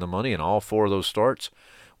 He's been in the money in all 4 of those starts,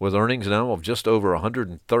 with earnings now of just over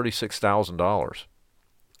 $136,000.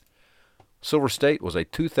 Silver State was a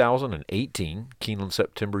 2018 Keeneland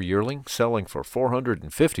September yearling, selling for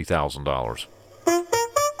 $450,000.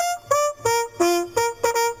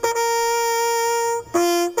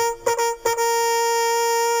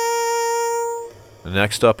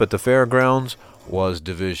 Next up at the fairgrounds was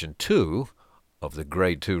Division 2 of the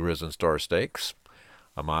Grade 2 Risen Star Stakes,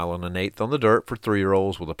 1 1/8 miles on the dirt for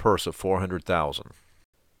 3-year-olds with a purse of $400,000.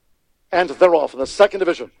 And they're off in the second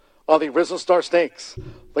division of the Risen Star Stakes.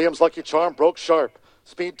 Liam's Lucky Charm broke sharp.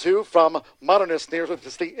 Speed 2 from Modernist near to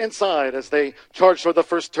the inside as they charge toward the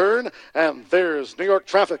first turn. And there's New York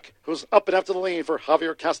Traffic, who's up and after the lead for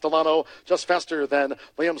Javier Castellano, just faster than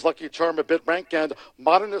Liam's Lucky Charm a bit rank. And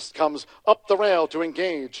Modernist comes up the rail to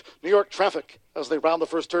engage New York Traffic as they round the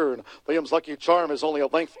first turn. Liam's Lucky Charm is only a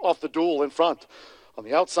length off the duel in front. On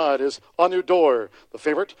the outside is A New Door, the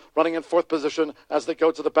favorite, running in 4th position as they go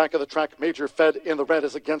to the back of the track. Major Fed in the red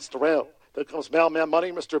is against the rail. There comes Mailman Money,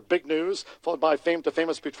 Mr. Big News, followed by Fame to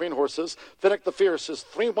Famous Between Horses. Finnick the Fierce is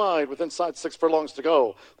 3 wide with inside 6 furlongs to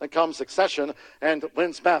go. Then comes Succession, and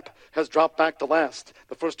Lynn's Map has dropped back to last.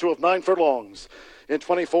 The first 2 of 9 furlongs in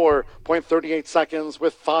 24.38 seconds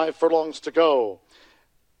with 5 furlongs to go.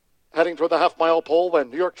 Heading toward the half-mile pole,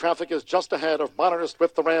 and New York Traffic is just ahead of Modernist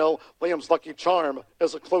with the rail. Liam's Lucky Charm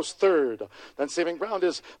is a close third. Then saving ground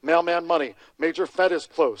is Mailman Money. Major Fed is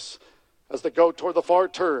close as they go toward the far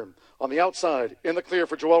turn. On the outside, in the clear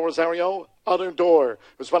for Joel Rosario, A New Door,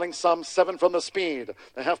 who's running some 7 from the speed.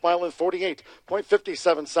 The half mile in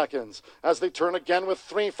 48.57 seconds as they turn again with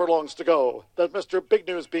 3 furlongs to go. That Mr. Big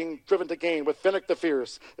News being driven to gain with Finnick the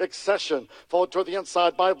Fierce. Accession, followed toward the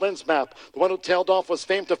inside by Lynn's Map. The one who tailed off was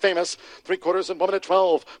Fame to Famous. 3/4 in 1 minute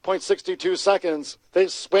 12.62 seconds. They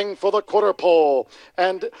swing for the quarter pole.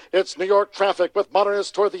 And it's New York Traffic with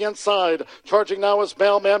Modernist toward the inside. Charging now is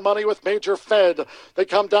Mailman Money with Major Fed. They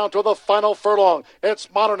come down to the final furlong. It's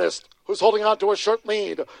Modernist who's holding on to a short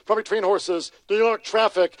lead from Between Horses. New York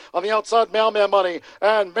Traffic on the outside, Mailman Money,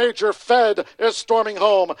 and Major Fed is storming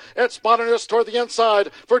home. It's Modernist toward the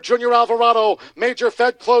inside for Junior Alvarado. Major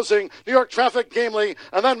Fed closing, New York Traffic gamely,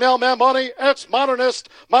 and then Mailman Money. It's Modernist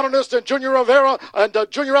and Junior Rivera and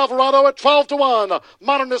Junior Alvarado at 12-1.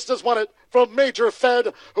 Modernist has won it from Major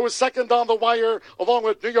Fed, who is second on the wire, along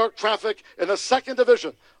with New York Traffic in the second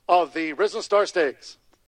division of the Risen Star Stakes.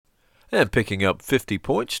 And picking up 50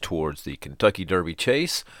 points towards the Kentucky Derby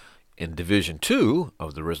Chase in Division 2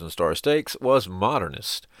 of the Risen Star Stakes was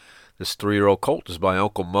Modernist. This 3-year-old colt is by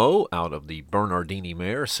Uncle Mo out of the Bernardini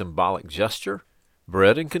mare Symbolic Gesture,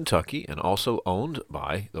 bred in Kentucky and also owned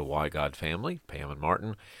by the Wygod family, Pam and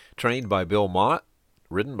Martin, trained by Bill Mott,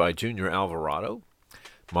 ridden by Junior Alvarado.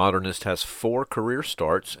 Modernist has 4 career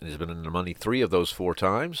starts and has been in the money 3 of those 4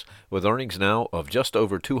 times, with earnings now of just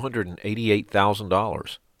over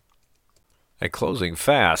 $288,000. And closing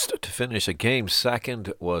fast to finish a game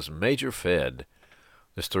second was Major Fed.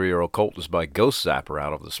 This 3-year-old colt is by Ghost Zapper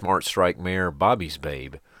out of the Smart Strike mare Bobby's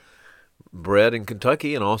Babe. Bred in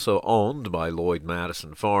Kentucky and also owned by Lloyd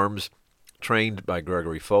Madison Farms, trained by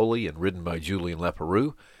Gregory Foley and ridden by Julien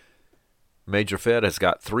Leparoux. Major Fed has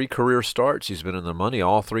got 3 career starts. He's been in the money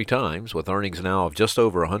all 3 times, with earnings now of just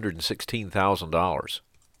over $116,000.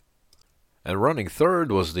 And running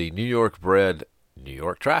third was the New York-bred New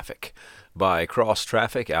York Traffic by Cross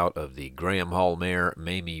Traffic out of the Graham Hall mare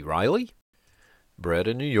Mamie Riley. Bred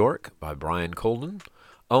in New York by Brian Colden,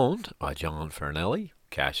 owned by John Fernelli,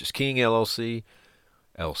 Cassius King LLC,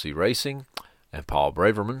 LC Racing, and Paul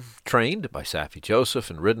Braverman, trained by Safi Joseph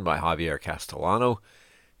and ridden by Javier Castellano.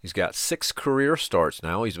 He's got 6 career starts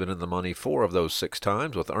now. He's been in the money 4 of those 6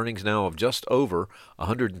 times, with earnings now of just over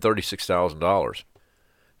 $136,000.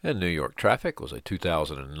 And New York Traffic was a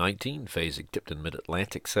 2019 Fasig-Tipton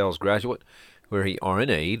Mid-Atlantic sales graduate where he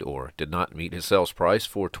RNA'd or did not meet his sales price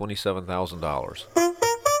for $27,000.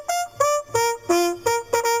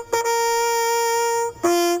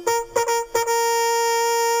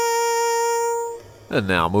 And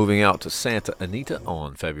now moving out to Santa Anita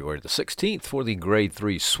on February the 16th for the Grade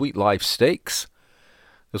 3 Sweet Life Stakes.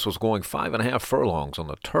 This was going 5.5 furlongs on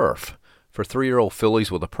the turf for 3-year-old fillies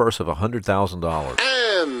with a purse of $100,000.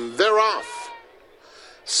 And they're off.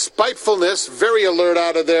 Spitefulness, very alert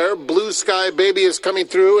out of there. Blue Sky Baby is coming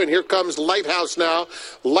through, and here comes Lighthouse now.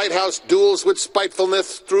 Lighthouse duels with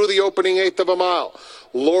Spitefulness through the opening eighth of a mile.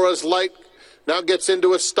 Laura's Light now gets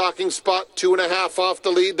into a stalking spot, 2.5 off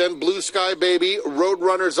the lead. Then Blue Sky Baby,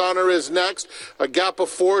 Roadrunner's Honor is next. A gap of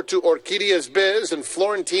 4 to Orchidea's Biz, and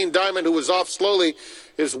Florentine Diamond, who was off slowly,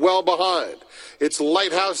 is well behind. It's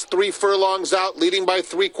Lighthouse 3 furlongs out, leading by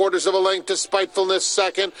 3/4 of a length to Spitefulness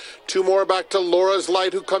second. 2 more back to Laura's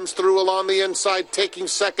Light, who comes through along the inside, taking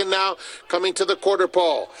second now, coming to the quarter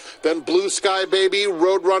pole. Then Blue Sky Baby,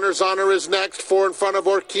 Roadrunner's Honor is next. 4 in front of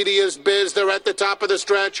Orchidea's Biz. They're at the top of the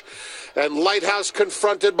stretch. And Lighthouse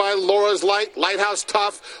confronted by Laura's Light. Lighthouse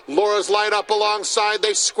tough. Laura's Light up alongside.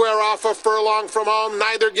 They square off a furlong from home,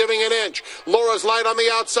 neither giving an inch. Laura's Light on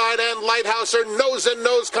the outside, and Lighthouse are nose and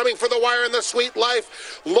nose coming for the wire in the Sweet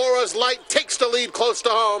Life. Laura's Light takes the lead close to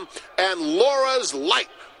home, and Laura's Light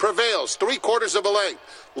prevails, 3/4 of a length.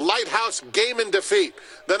 Lighthouse game in defeat.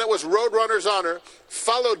 Then it was Roadrunner's Honor,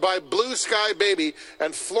 followed by Blue Sky Baby,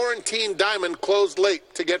 and Florentine Diamond closed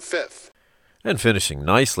late to get 5th. And finishing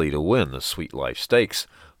nicely to win the Sweet Life Stakes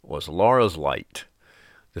was Laura's Light.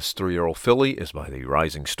 This 3-year-old filly is by the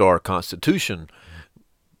Rising Star Constitution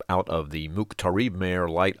out of the Mukhtarib mare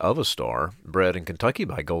Light of a Star, bred in Kentucky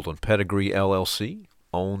by Golden Pedigree LLC,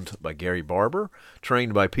 owned by Gary Barber,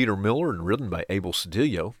 trained by Peter Miller, and ridden by Abel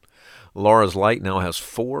Cedillo. Laura's Light now has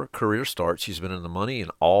 4 career starts. She's been in the money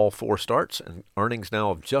in all 4 starts, and earnings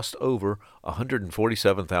now of just over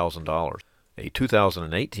 $147,000. A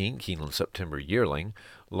 2018 Keeneland September yearling,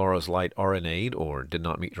 Laura's Light RNA'd or did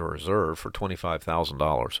not meet her reserve for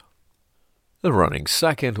 $25,000. The running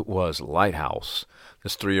second was Lighthouse.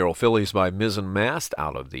 This 3-year-old filly is by Mizzen Mast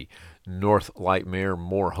out of the North Light mare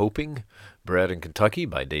More Hoping, bred in Kentucky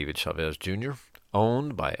by David Chavez Jr.,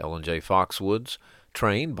 owned by Ellen J. Foxwoods,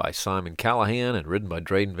 trained by Simon Callahan, and ridden by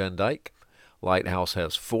Drayden Van Dyke. Lighthouse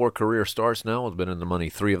has 4 career starts now, has been in the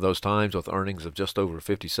money 3 of those times with earnings of just over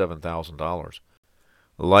 $57,000.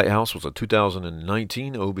 Lighthouse was a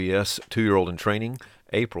 2019 OBS 2-year-old in training,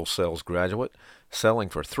 April sales graduate, selling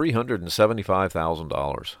for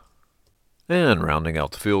 $375,000. And rounding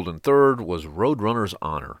out the field in third was Roadrunner's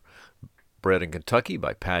Honor, bred in Kentucky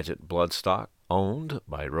by Paget Bloodstock, owned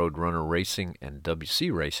by Roadrunner Racing and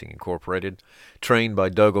WC Racing Incorporated, trained by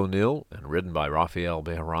Doug O'Neill, and ridden by Rafael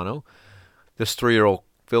Bejarano. This 3-year-old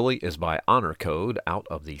filly is by Honor Code out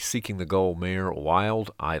of the Seeking the Goal mare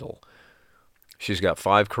Wild Idol. She's got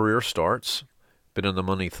 5 career starts, been in the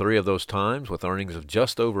money 3 of those times with earnings of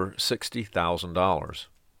just over $60,000.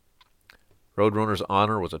 Roadrunner's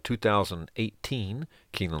Honor was a 2018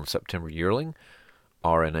 Keeneland September yearling,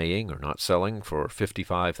 RNAing or not selling for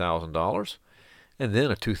 $55,000, and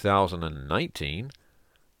then a 2019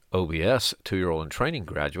 OBS 2-year-old in training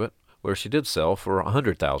graduate where she did sell for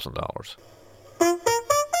 $100,000.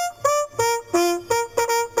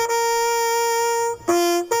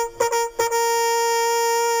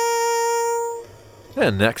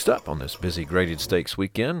 And next up on this busy graded stakes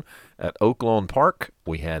weekend at Oaklawn Park,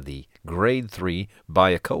 we had the Grade 3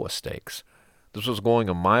 Bayakoa Stakes. This was going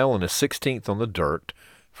 1 mile and a 16th on the dirt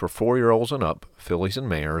for 4-year-olds and up, fillies and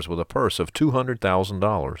mares, with a purse of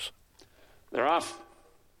 $200,000. They're off.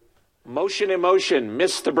 Motion Emotion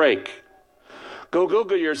missed the break. Go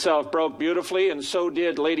Google Yourself broke beautifully, and so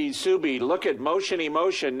did Lady Subi. Look at Motion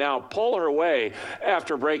Emotion now pull her way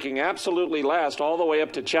after breaking absolutely last all the way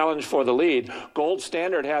up to challenge for the lead. Gold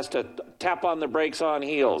Standard has to tap on the brakes on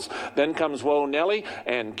heels. Then comes Whoa Nelly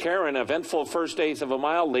and Karen, eventful first eighth of a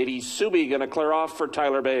mile. Lady Subi going to clear off for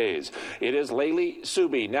Tyler Bays. It is Lady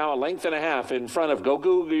Subi now a length and a half in front of Go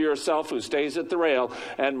Google Yourself, who stays at the rail,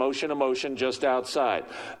 and Motion Emotion just outside.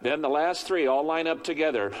 Then the last 3 all line up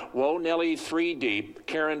together. Whoa Nelly 3 deep.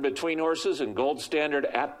 Karen between horses and Gold Standard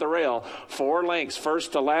at the rail. 4 lengths,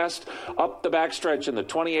 first to last, up the backstretch in the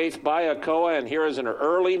 28th Bayakoa. And here is an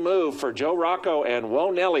early move for Joe Rocco and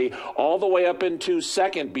Whoa Nelly all the way up into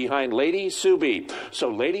second behind Lady Subi. So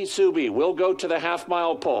Lady Subi will go to the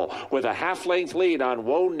half-mile pole with a half-length lead on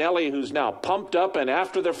Whoa Nelly, who's now pumped up and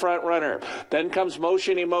after the front runner. Then comes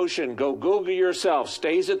Motion Emotion. Go Google Yourself.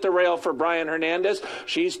 Stays at the rail for Brian Hernandez.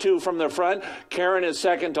 She's 2 from the front. Karen is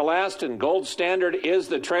second to last, and Gold Standard is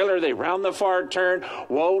the trailer. They round the far turn.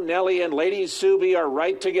 Whoa Nelly and Lady Subi are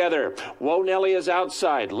right together. Whoa Nelly is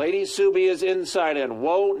outside. Lady Subi is inside, and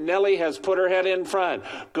Whoa Nelly has put her head in front.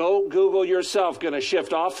 Go Google Yourself. Going to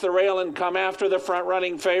shift off the rail and come after the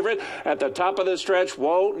front-running favorite. At the top of the stretch,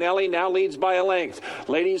 Whoa Nelly now leads by a length.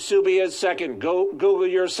 Lady Subi is second. Go Google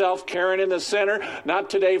Yourself. Karen in the center. Not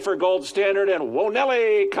today for Gold Standard, and Whoa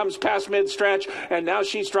Nelly comes past mid-stretch, and now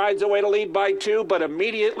she strides away to lead by 2, but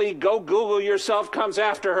immediately Go Google Yourself comes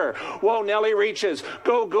after her. Whoa Nelly reaches.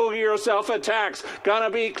 Go Google Yourself attacks. Gonna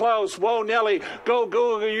be close. Whoa Nelly, Go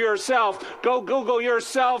Google Yourself. Go Google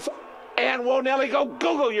Yourself. And Whoa Nelly, Go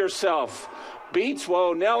Google Yourself. Beats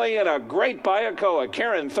Whoa Nelly in a great Bayakoa.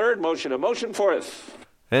 Karen third, Motion Emotion fourth.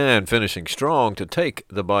 And finishing strong to take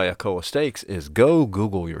the Bayakoa Stakes is Go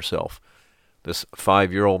Google Yourself. This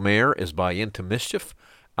 5-year-old mare is by Into Mischief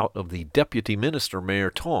out of the Deputy Minister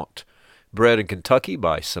mare Taunt. Bred in Kentucky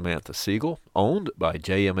by Samantha Siegel, owned by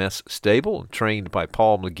JMS Stable and trained by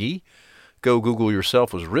Paul McGee. Go Google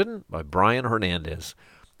Yourself was ridden by Brian Hernandez.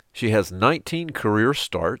 She has 19 career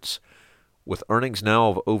starts with earnings now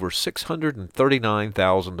of over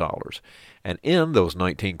 $639,000. And in those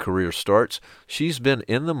 19 career starts, she's been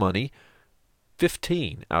in the money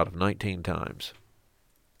 15 out of 19 times.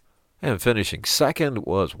 And finishing second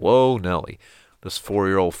was Whoa Nelly. This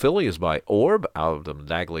 4-year-old filly is by Orb out of the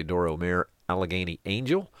Dagley Doro mare Allegheny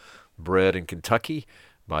Angel, bred in Kentucky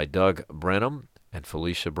by Doug Brenham and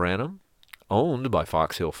Felicia Branham, owned by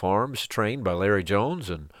Fox Hill Farms, trained by Larry Jones,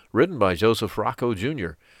 and ridden by Joseph Rocco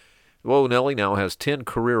Jr. Whoa Nelly now has 10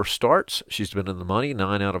 career starts. She's been in the money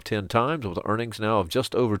 9 out of 10 times with earnings now of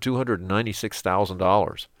just over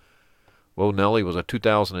 $296,000. Whoa Nelly was a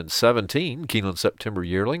 2017 Keeneland September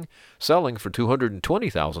yearling, selling for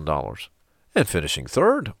 $220,000. And finishing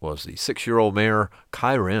third was the 6-year-old mare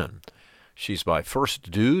Kyren. She's by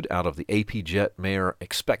First Dude out of the AP Jet mare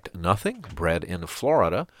Expect Nothing, bred in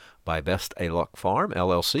Florida by Best A Luck Farm,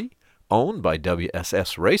 LLC, owned by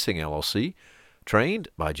WSS Racing, LLC, trained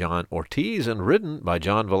by John Ortiz and ridden by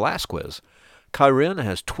John Velasquez. Kyren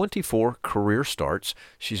has 24 career starts.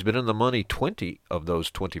 She's been in the money 20 of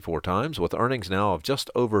those 24 times, with earnings now of just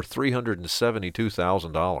over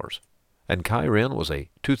 $372,000. And Kyren was a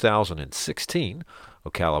 2016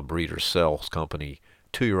 Ocala Breeders' Sales Company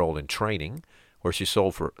 2-year-old in training, where she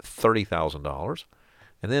sold for $30,000.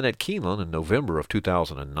 And then at Keeneland in November of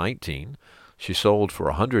 2019, she sold for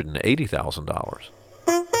 $180,000.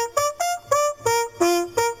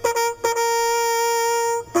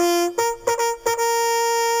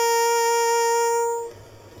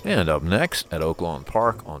 And up next at Oaklawn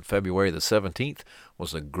Park on February the 17th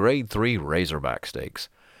was the Grade 3 Razorback Stakes.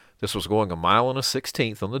 This was going 1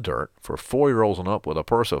 1/16 on the dirt for 4-year-olds and up with a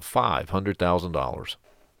purse of $500,000.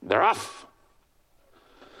 They're off.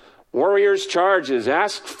 Warriors Charge is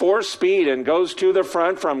asked for speed and goes to the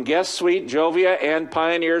front from Guest Sweet, Jovia, and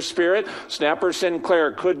Pioneer Spirit. Snapper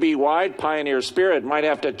Sinclair could be wide. Pioneer Spirit might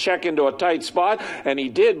have to check into a tight spot, and he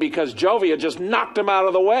did because Jovia just knocked him out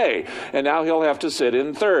of the way. And now he'll have to sit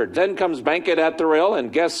in third. Then comes Banquet at the Rail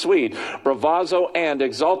and Guest Sweet. Bravazzo and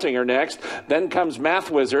Exalting are next. Then comes Math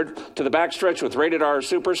Wizard to the backstretch with Rated R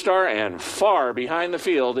Superstar, and far behind the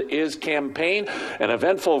field is Campaign. An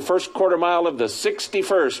eventful first quarter mile of the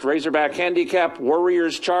 61st Razorback Handicap.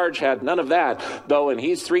 Warriors Charge had none of that, though, and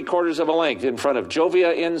he's 3/4 of a length in front of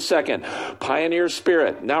Jovia in second. Pioneer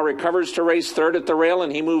Spirit now recovers to race third at the rail,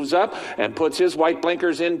 and he moves up and puts his white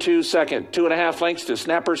blinkers into second. 2.5 lengths to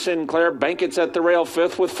Snapper Sinclair. Banquet's at the rail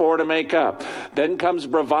fifth with 4 to make up. Then comes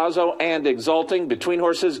Bravazzo and Exalting. Between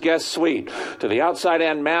horses, Guest Sweet. To the outside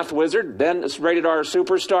and Math Wizard. Then Rated R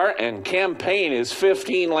Superstar, and Campaign is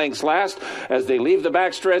 15 lengths last as they leave the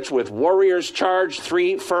backstretch with Warriors Charge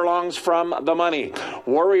 3 furlongs from the money.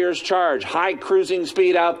 Warriors Charge, high cruising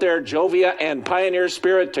speed out there. Jovia and Pioneer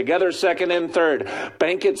Spirit together second and third.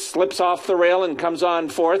 Banquet slips off the rail and comes on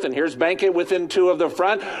fourth, and here's Banquet within 2 of the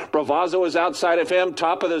front. Bravazzo is outside of him.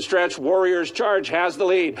 Top of the stretch, Warriors Charge has the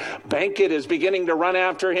lead. Banquet is beginning to run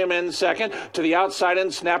after him in second. To the outside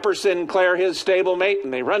and Snapper Sinclair, his stablemate,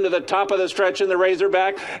 and they run to the top of the stretch in the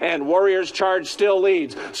Razorback, and Warriors Charge still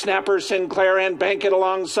leads. Snapper Sinclair and Banquet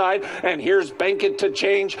alongside, and here's Banquet to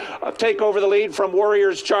change. take over the lead from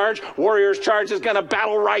Warriors Charge. Warriors Charge is going to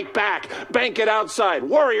battle right back. Bank it outside.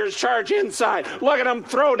 Warriors Charge inside. Look at him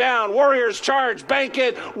throw down. Warriors Charge. Bank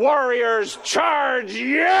it. Warriors Charge.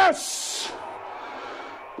 Yes!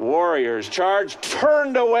 Warriors Charge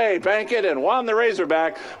turned away Bankett and won the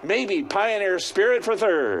Razorback. Maybe Pioneer Spirit for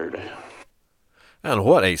third. And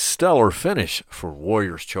what a stellar finish for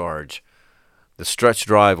Warriors Charge. The stretch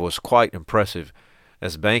drive was quite impressive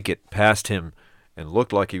as Bankett passed him and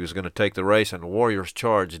looked like he was going to take the race, and Warriors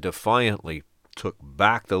Charge defiantly took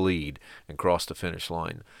back the lead and crossed the finish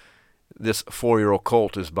line. This 4-year-old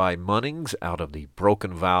colt is by Munnings out of the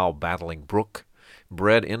Broken Vow Battling Brook,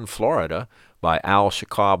 bred in Florida by Al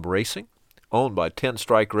Shakab Racing, owned by 10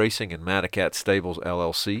 Strike Racing and Madacat Stables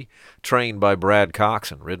LLC, trained by Brad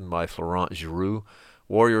Cox and ridden by Florent Giroux.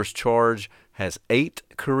 Warriors Charge has 8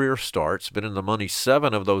 career starts, been in the money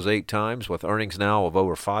 7 of those 8 times, with earnings now of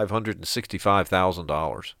over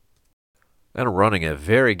 $565,000. And running a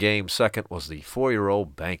very game second was the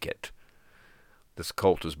 4-year-old Bankett. This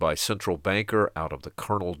colt is by Central Banker out of the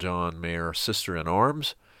Colonel John mare Sister in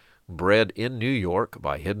Arms, bred in New York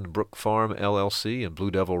by Hidden Brook Farm LLC and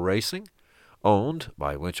Blue Devil Racing, owned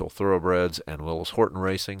by Winchell Thoroughbreds and Willis Horton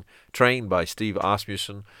Racing, trained by Steve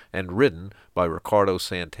Asmussen, and ridden by Ricardo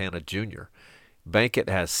Santana Jr. Bankett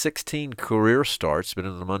has 16 career starts, been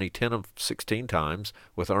in the money 10 of 16 times,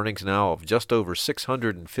 with earnings now of just over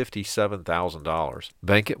 $657,000.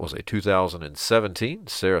 Bankett was a 2017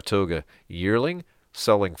 Saratoga yearling,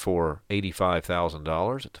 selling for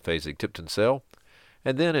 $85,000 at the Fasig-Tipton sale.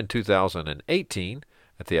 And then in 2018,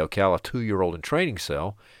 at the Ocala 2-year-old and training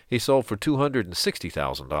sale, he sold for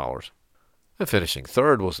 $260,000. And finishing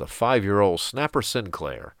third was the 5-year-old Snapper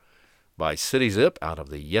Sinclair by City Zip out of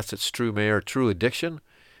the Yes It's True mare True Addiction,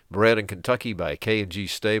 bred in Kentucky by K&G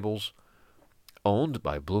Stables, owned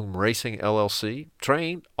by Bloom Racing LLC,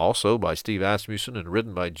 trained also by Steve Asmussen and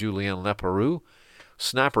ridden by Julien Leparoux.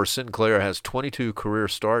 Snapper Sinclair has 22 career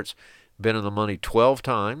starts, been in the money 12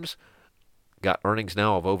 times, got earnings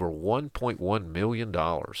now of over $1.1 million.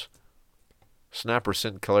 Snapper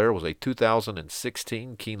Sinclair was a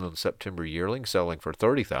 2016 Keeneland September yearling, selling for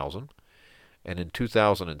 $30,000. And in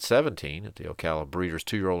 2017, at the Ocala Breeders'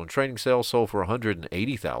 2-year-old and training sale, sold for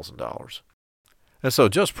 $180,000. And so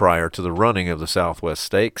just prior to the running of the Southwest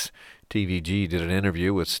Stakes, TVG did an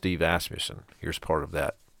interview with Steve Asmussen. Here's part of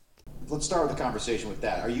that. Let's start with the conversation with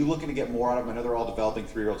that. Are you looking to get more out of him? I know they're all developing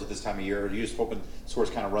 3-year-olds at this time of year. Or are you just hoping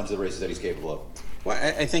Swords kind of runs the races that he's capable of? Well,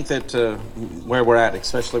 I think that where we're at,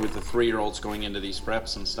 especially with the 3-year-olds going into these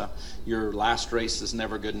preps and stuff, your last race is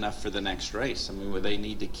never good enough for the next race. I mean, they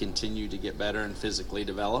need to continue to get better and physically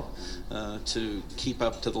develop to keep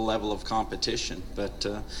up to the level of competition. But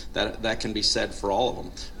that can be said for all of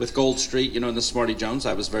them. With Gold Street, in the Smarty Jones,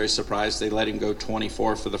 I was very surprised they let him go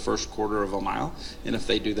 24 for the first quarter of a mile. And if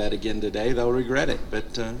they do that again today, they'll regret it.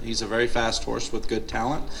 But he's a very fast horse with good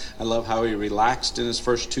talent. I love how he relaxed in his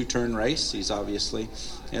first 2-turn race. He's obviously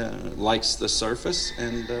likes the surface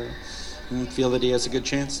and feel that he has a good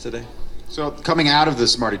chance today. So coming out of the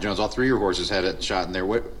Smarty Jones, all 3 of your horses had a shot in there.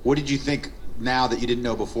 What did you think now that you didn't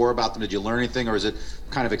know before about them? Did you learn anything, or is it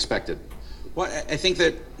kind of expected? Well, I think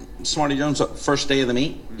that Smarty Jones, first day of the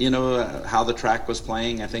meet, how the track was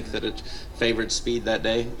playing, I think that it favored speed that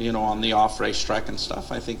day, on the off racetrack and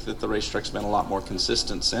stuff. I think that the racetrack's been a lot more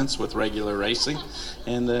consistent since with regular racing.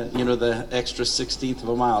 And, the extra 16th of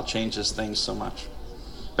a mile changes things so much.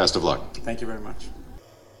 Best of luck. Thank you very much.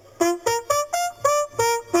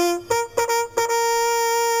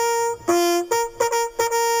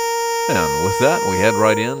 And with that, we head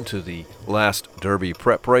right into the last Derby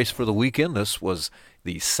prep race for the weekend. This was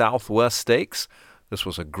the Southwest Stakes. This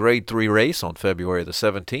was a Grade 3 race on February the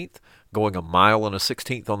 17th, going 1 mile and a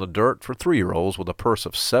 16th on the dirt for 3-year-olds with a purse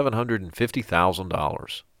of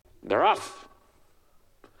 $750,000. They're off.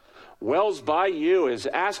 Wells by You is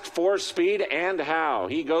asked for speed and how.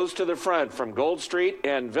 He goes to the front from Gold Street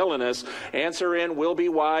and Villainous. Answer in will be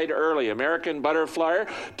wide early. American Butterflyer.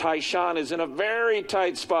 Tyshawn is in a very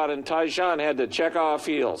tight spot, and Tyshawn had to check off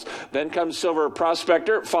heels. Then comes Silver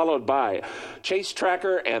Prospector, followed by Chase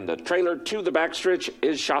Tracker, and the trailer to the backstretch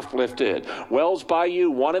is Shoplifted. Wells by You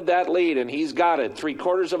wanted that lead, and he's got it.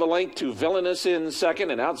 3/4 of a length to Villainous in second,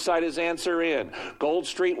 and outside is Answer In. Gold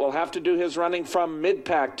Street will have to do his running from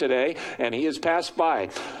mid-pack today, and he is passed by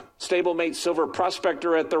Stablemate Silver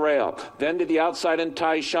Prospector at the rail. Then to the outside in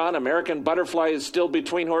Tyshawn. American Butterfly is still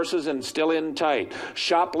between horses and still in tight.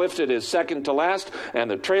 Shoplifted is second to last,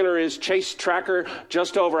 and the trailer is Chase Tracker,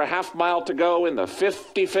 just over a half mile to go in the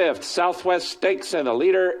 55th Southwest Stakes, and the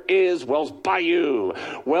leader is Wells Bayou.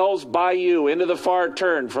 Wells Bayou into the far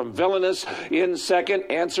turn from Villainous in second.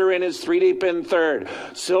 Answer in is 3 deep in third.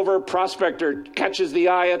 Silver Prospector catches the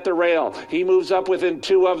eye at the rail. He moves up within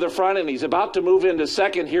 2 of the front, and he's about to move into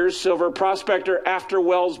second. Here's Silver Prospector after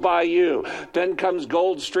Wells Bayou. Then comes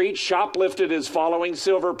Gold Street. Shoplifted is following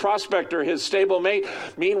Silver Prospector, his stablemate.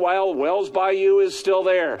 Meanwhile, Wells Bayou is still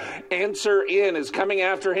there. Answer In is coming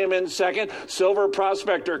after him in second. Silver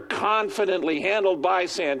Prospector confidently handled by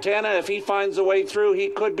Santana. If he finds a way through, he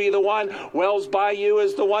could be the one. Wells Bayou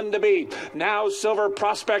is the one to beat. Now Silver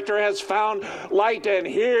Prospector has found light, and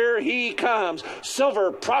here he comes.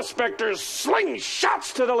 Silver Prospector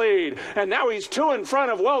slingshots to the lead, and now he's 2 in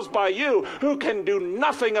front of Wells Bayou, who can do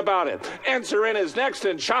nothing about it. Answer In is next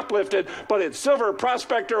and Shoplifted, but it's Silver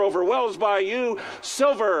Prospector over Wells Bayou.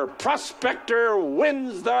 Silver Prospector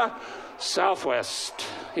wins the Southwest.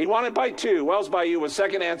 He won it by 2. Wells Bayou was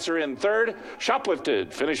second. Answer In third.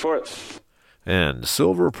 Shoplifted finished fourth. And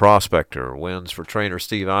Silver Prospector wins for trainer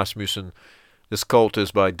Steve Asmussen. This colt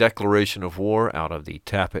is by declaration of war out of the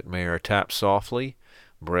Tappet mare Tap Softly,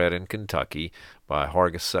 bred in Kentucky by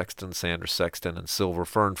Hargus Sexton, Sandra Sexton, and Silver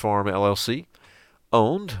Fern Farm, LLC.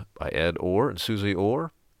 Owned by Ed Orr and Susie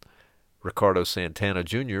Orr. Ricardo Santana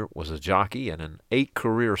Jr. was a jockey, and in 8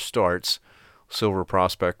 career starts, Silver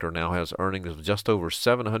Prospector now has earnings of just over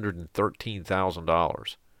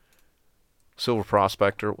 $713,000. Silver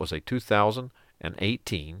Prospector was a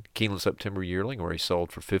 2018 Keeneland September yearling where he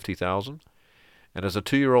sold for $50,000. And as a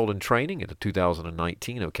 2-year-old in training at a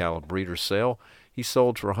 2019 Ocala Breeders' Sale, he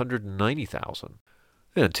sold for $190,000.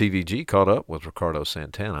 And TVG caught up with Ricardo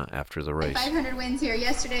Santana after the race. 500 wins here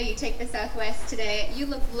yesterday. You take the Southwest today. You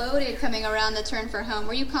look loaded coming around the turn for home.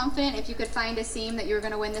 Were you confident if you could find a seam that you were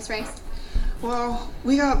going to win this race? Well,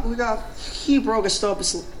 he broke a stop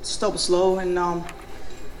slow, and I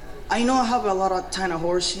know I have a lot of time of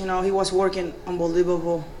horse. You know, he was working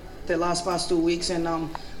unbelievable the past 2 weeks, and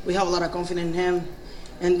we have a lot of confidence in him.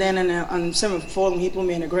 And then on semi-final, he put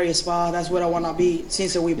me in a great spot. That's where I want to be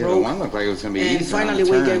since we broke. The one looked like it was going to be and easy finally,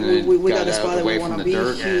 we got the spot that we want to be.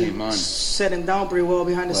 He set him down pretty well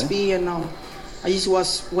behind the speed, and I just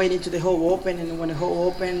was waiting to the whole open. And when the whole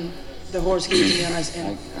open, the horse gave me a nice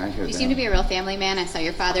end. You seem to be a real family man. I saw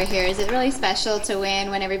your father here. Is it really special to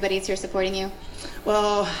win when everybody's here supporting you?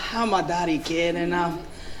 Well, I'm a daddy kid, and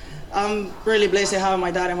I'm really blessed to have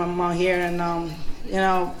my dad and my mom here, and you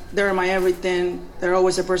know, they're my everything. They're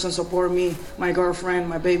always a person support me, my girlfriend,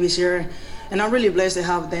 my baby's here. And I'm really blessed to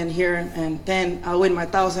have them here. And then I win my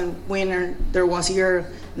 1,000 winner, there was here.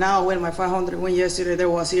 Now I win my 500 win yesterday,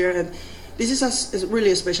 there was here. And this is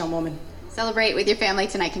really a special moment. Celebrate with your family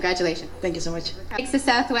tonight. Congratulations. Thank you so much. Takes the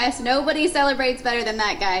Southwest. Nobody celebrates better than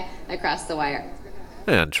that guy across the wire.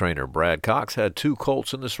 And trainer Brad Cox had 2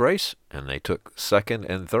 colts in this race, and they took second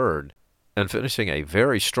and third. And finishing a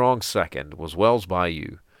very strong second was Wells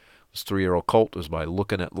Bayou. This 3-year-old colt was by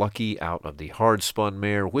Looking at Lucky out of the hard-spun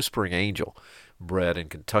mare Whispering Angel, bred in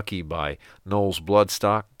Kentucky by Knowles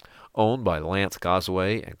Bloodstock, owned by Lance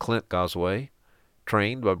Gosway and Clint Gosway,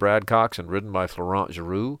 trained by Brad Cox and ridden by Florent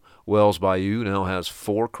Giroux. Wells Bayou now has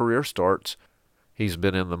 4 career starts. He's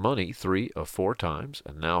been in the money 3 of 4 times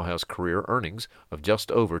and now has career earnings of just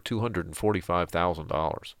over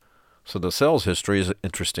 $245,000. So the sales history is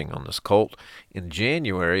interesting on this colt. In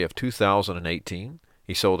January of 2018,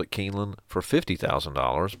 he sold at Keeneland for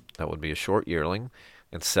 $50,000. That would be a short yearling.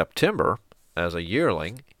 In September, as a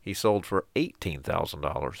yearling, he sold for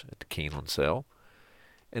 $18,000 at the Keeneland sale.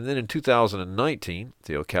 And then in 2019,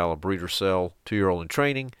 the Ocala Breeders' Sale, 2-year-old in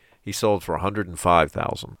training, he sold for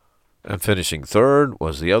 $105,000. And finishing third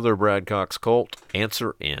was the other Brad Cox colt,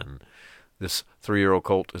 Answer In. This 3-year-old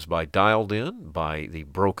colt is by Dialed In, by the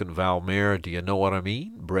Broken Vow mare Do You Know What I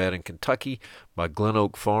Mean, bred in Kentucky by Glen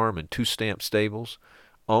Oak Farm and 2 Stamp Stables,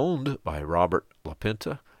 owned by Robert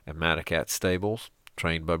LaPinta and Matacat Stables,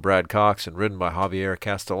 trained by Brad Cox and ridden by Javier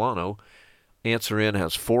Castellano. Answer In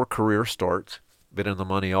has 4 career starts, been in the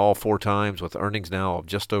money all 4 times with earnings now of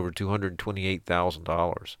just over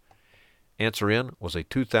 $228,000. Answer In was a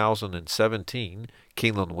 2017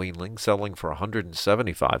 Keeneland weanling selling for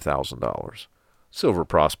 $175,000. Silver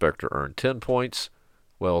Prospector earned 10 points,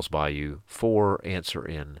 Wells Bayou 4, Answer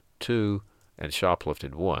In 2, and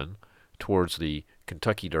Shoplifted 1 towards the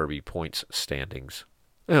Kentucky Derby points standings.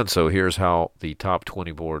 And so here's how the top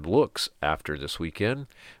 20 board looks after this weekend.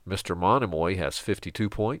 Mr. Monomoy has 52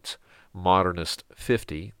 points. Modernist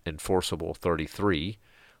 50, Enforceable 33.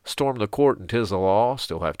 Storm the Court and 'Tis the Law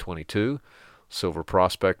still have 22. Silver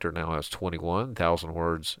Prospector now has 21. Thousand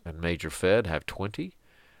Words and Major Fed have 20.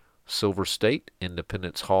 Silver State,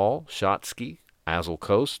 Independence Hall, Shotsky, Azle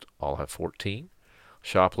Coast all have 14.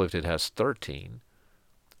 Shoplifted has 13.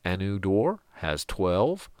 Anu D'Or has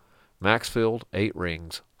 12. Maxfield, 8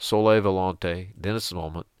 Rings, Soleil Volante, Dennis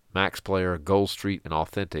Moment, Max Player, Gold Street, and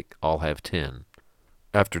Authentic all have 10.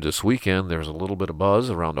 After this weekend, there's a little bit of buzz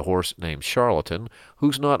around a horse named Charlatan,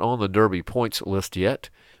 who's not on the Derby points list yet,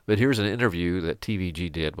 but here's an interview that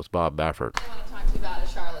TVG did with Bob Baffert. I want to talk to you about a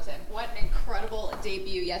Charlatan. What an incredible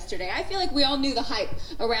debut yesterday. I feel like we all knew the hype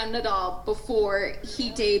around Nadal before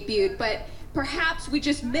he debuted, but perhaps we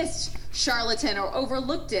just missed Charlatan or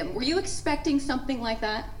overlooked him. Were you expecting something like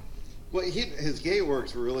that? Well, his gate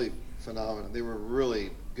works were really phenomenal. They were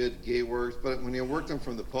really good gate works, but when you worked him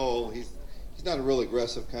from the pole, he's not a real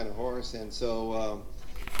aggressive kind of horse, and so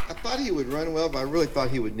I thought he would run well, but I really thought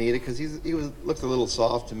he would need it because he looked a little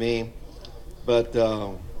soft to me. But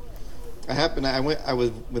I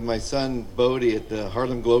was with my son Bodie at the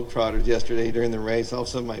Harlem Globetrotters yesterday during the race. All of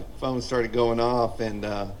a sudden my phone started going off, and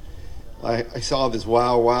I saw this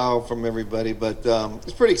wow from everybody. But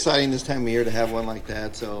it's pretty exciting this time of year to have one like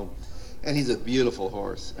that. So, and he's a beautiful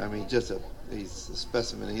horse. I mean, he's a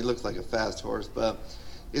specimen. He looks like a fast horse, but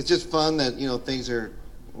it's just fun that things are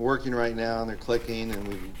working right now and they're clicking, and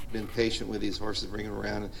we've been patient with these horses, bringing them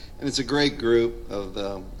around, and it's a great group of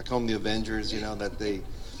I call them the Avengers. That they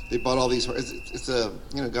bought all these horses. It's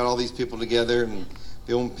got all these people together and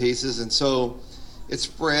they own pieces, and so it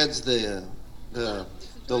spreads the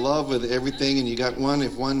love with everything. And you got one,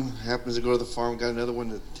 if one happens to go to the farm, got another one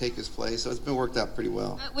to take his place. So it's been worked out pretty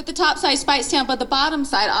well. With the top side Spicetown, but the bottom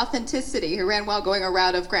side Authenticity, who ran well going a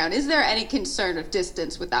route of ground. Is there any concern of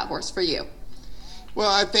distance with that horse for you? Well,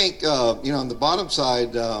 I think on the bottom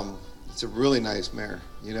side, it's a really nice mare.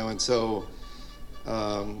 And so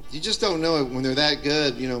you just don't know when they're that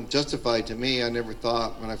good. Justified to me, I never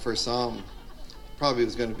thought when I first saw him probably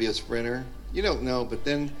was going to be a sprinter. You don't know, but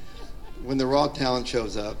then when the raw talent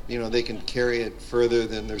shows up, they can carry it further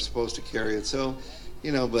than they're supposed to carry it. So,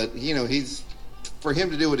 he's, for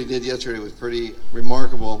him to do what he did yesterday was pretty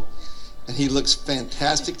remarkable. And he looks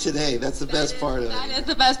fantastic today. That's the best part of it. That is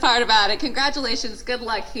the best part about it. Congratulations. Good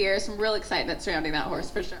luck here. Some real excitement surrounding that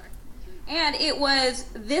horse for sure. And it was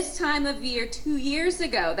this time of year 2 years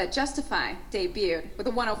ago that Justify debuted with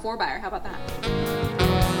a 104 buyer. How about that?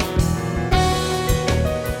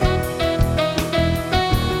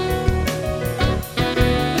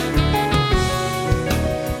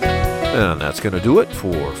 And that's going to do it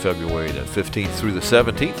for February the 15th through the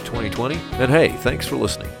 17th, 2020. And hey, thanks for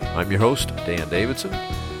listening. I'm your host, Dan Davidson,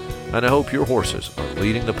 and I hope your horses are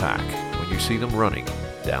leading the pack when you see them running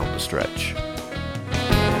down the stretch.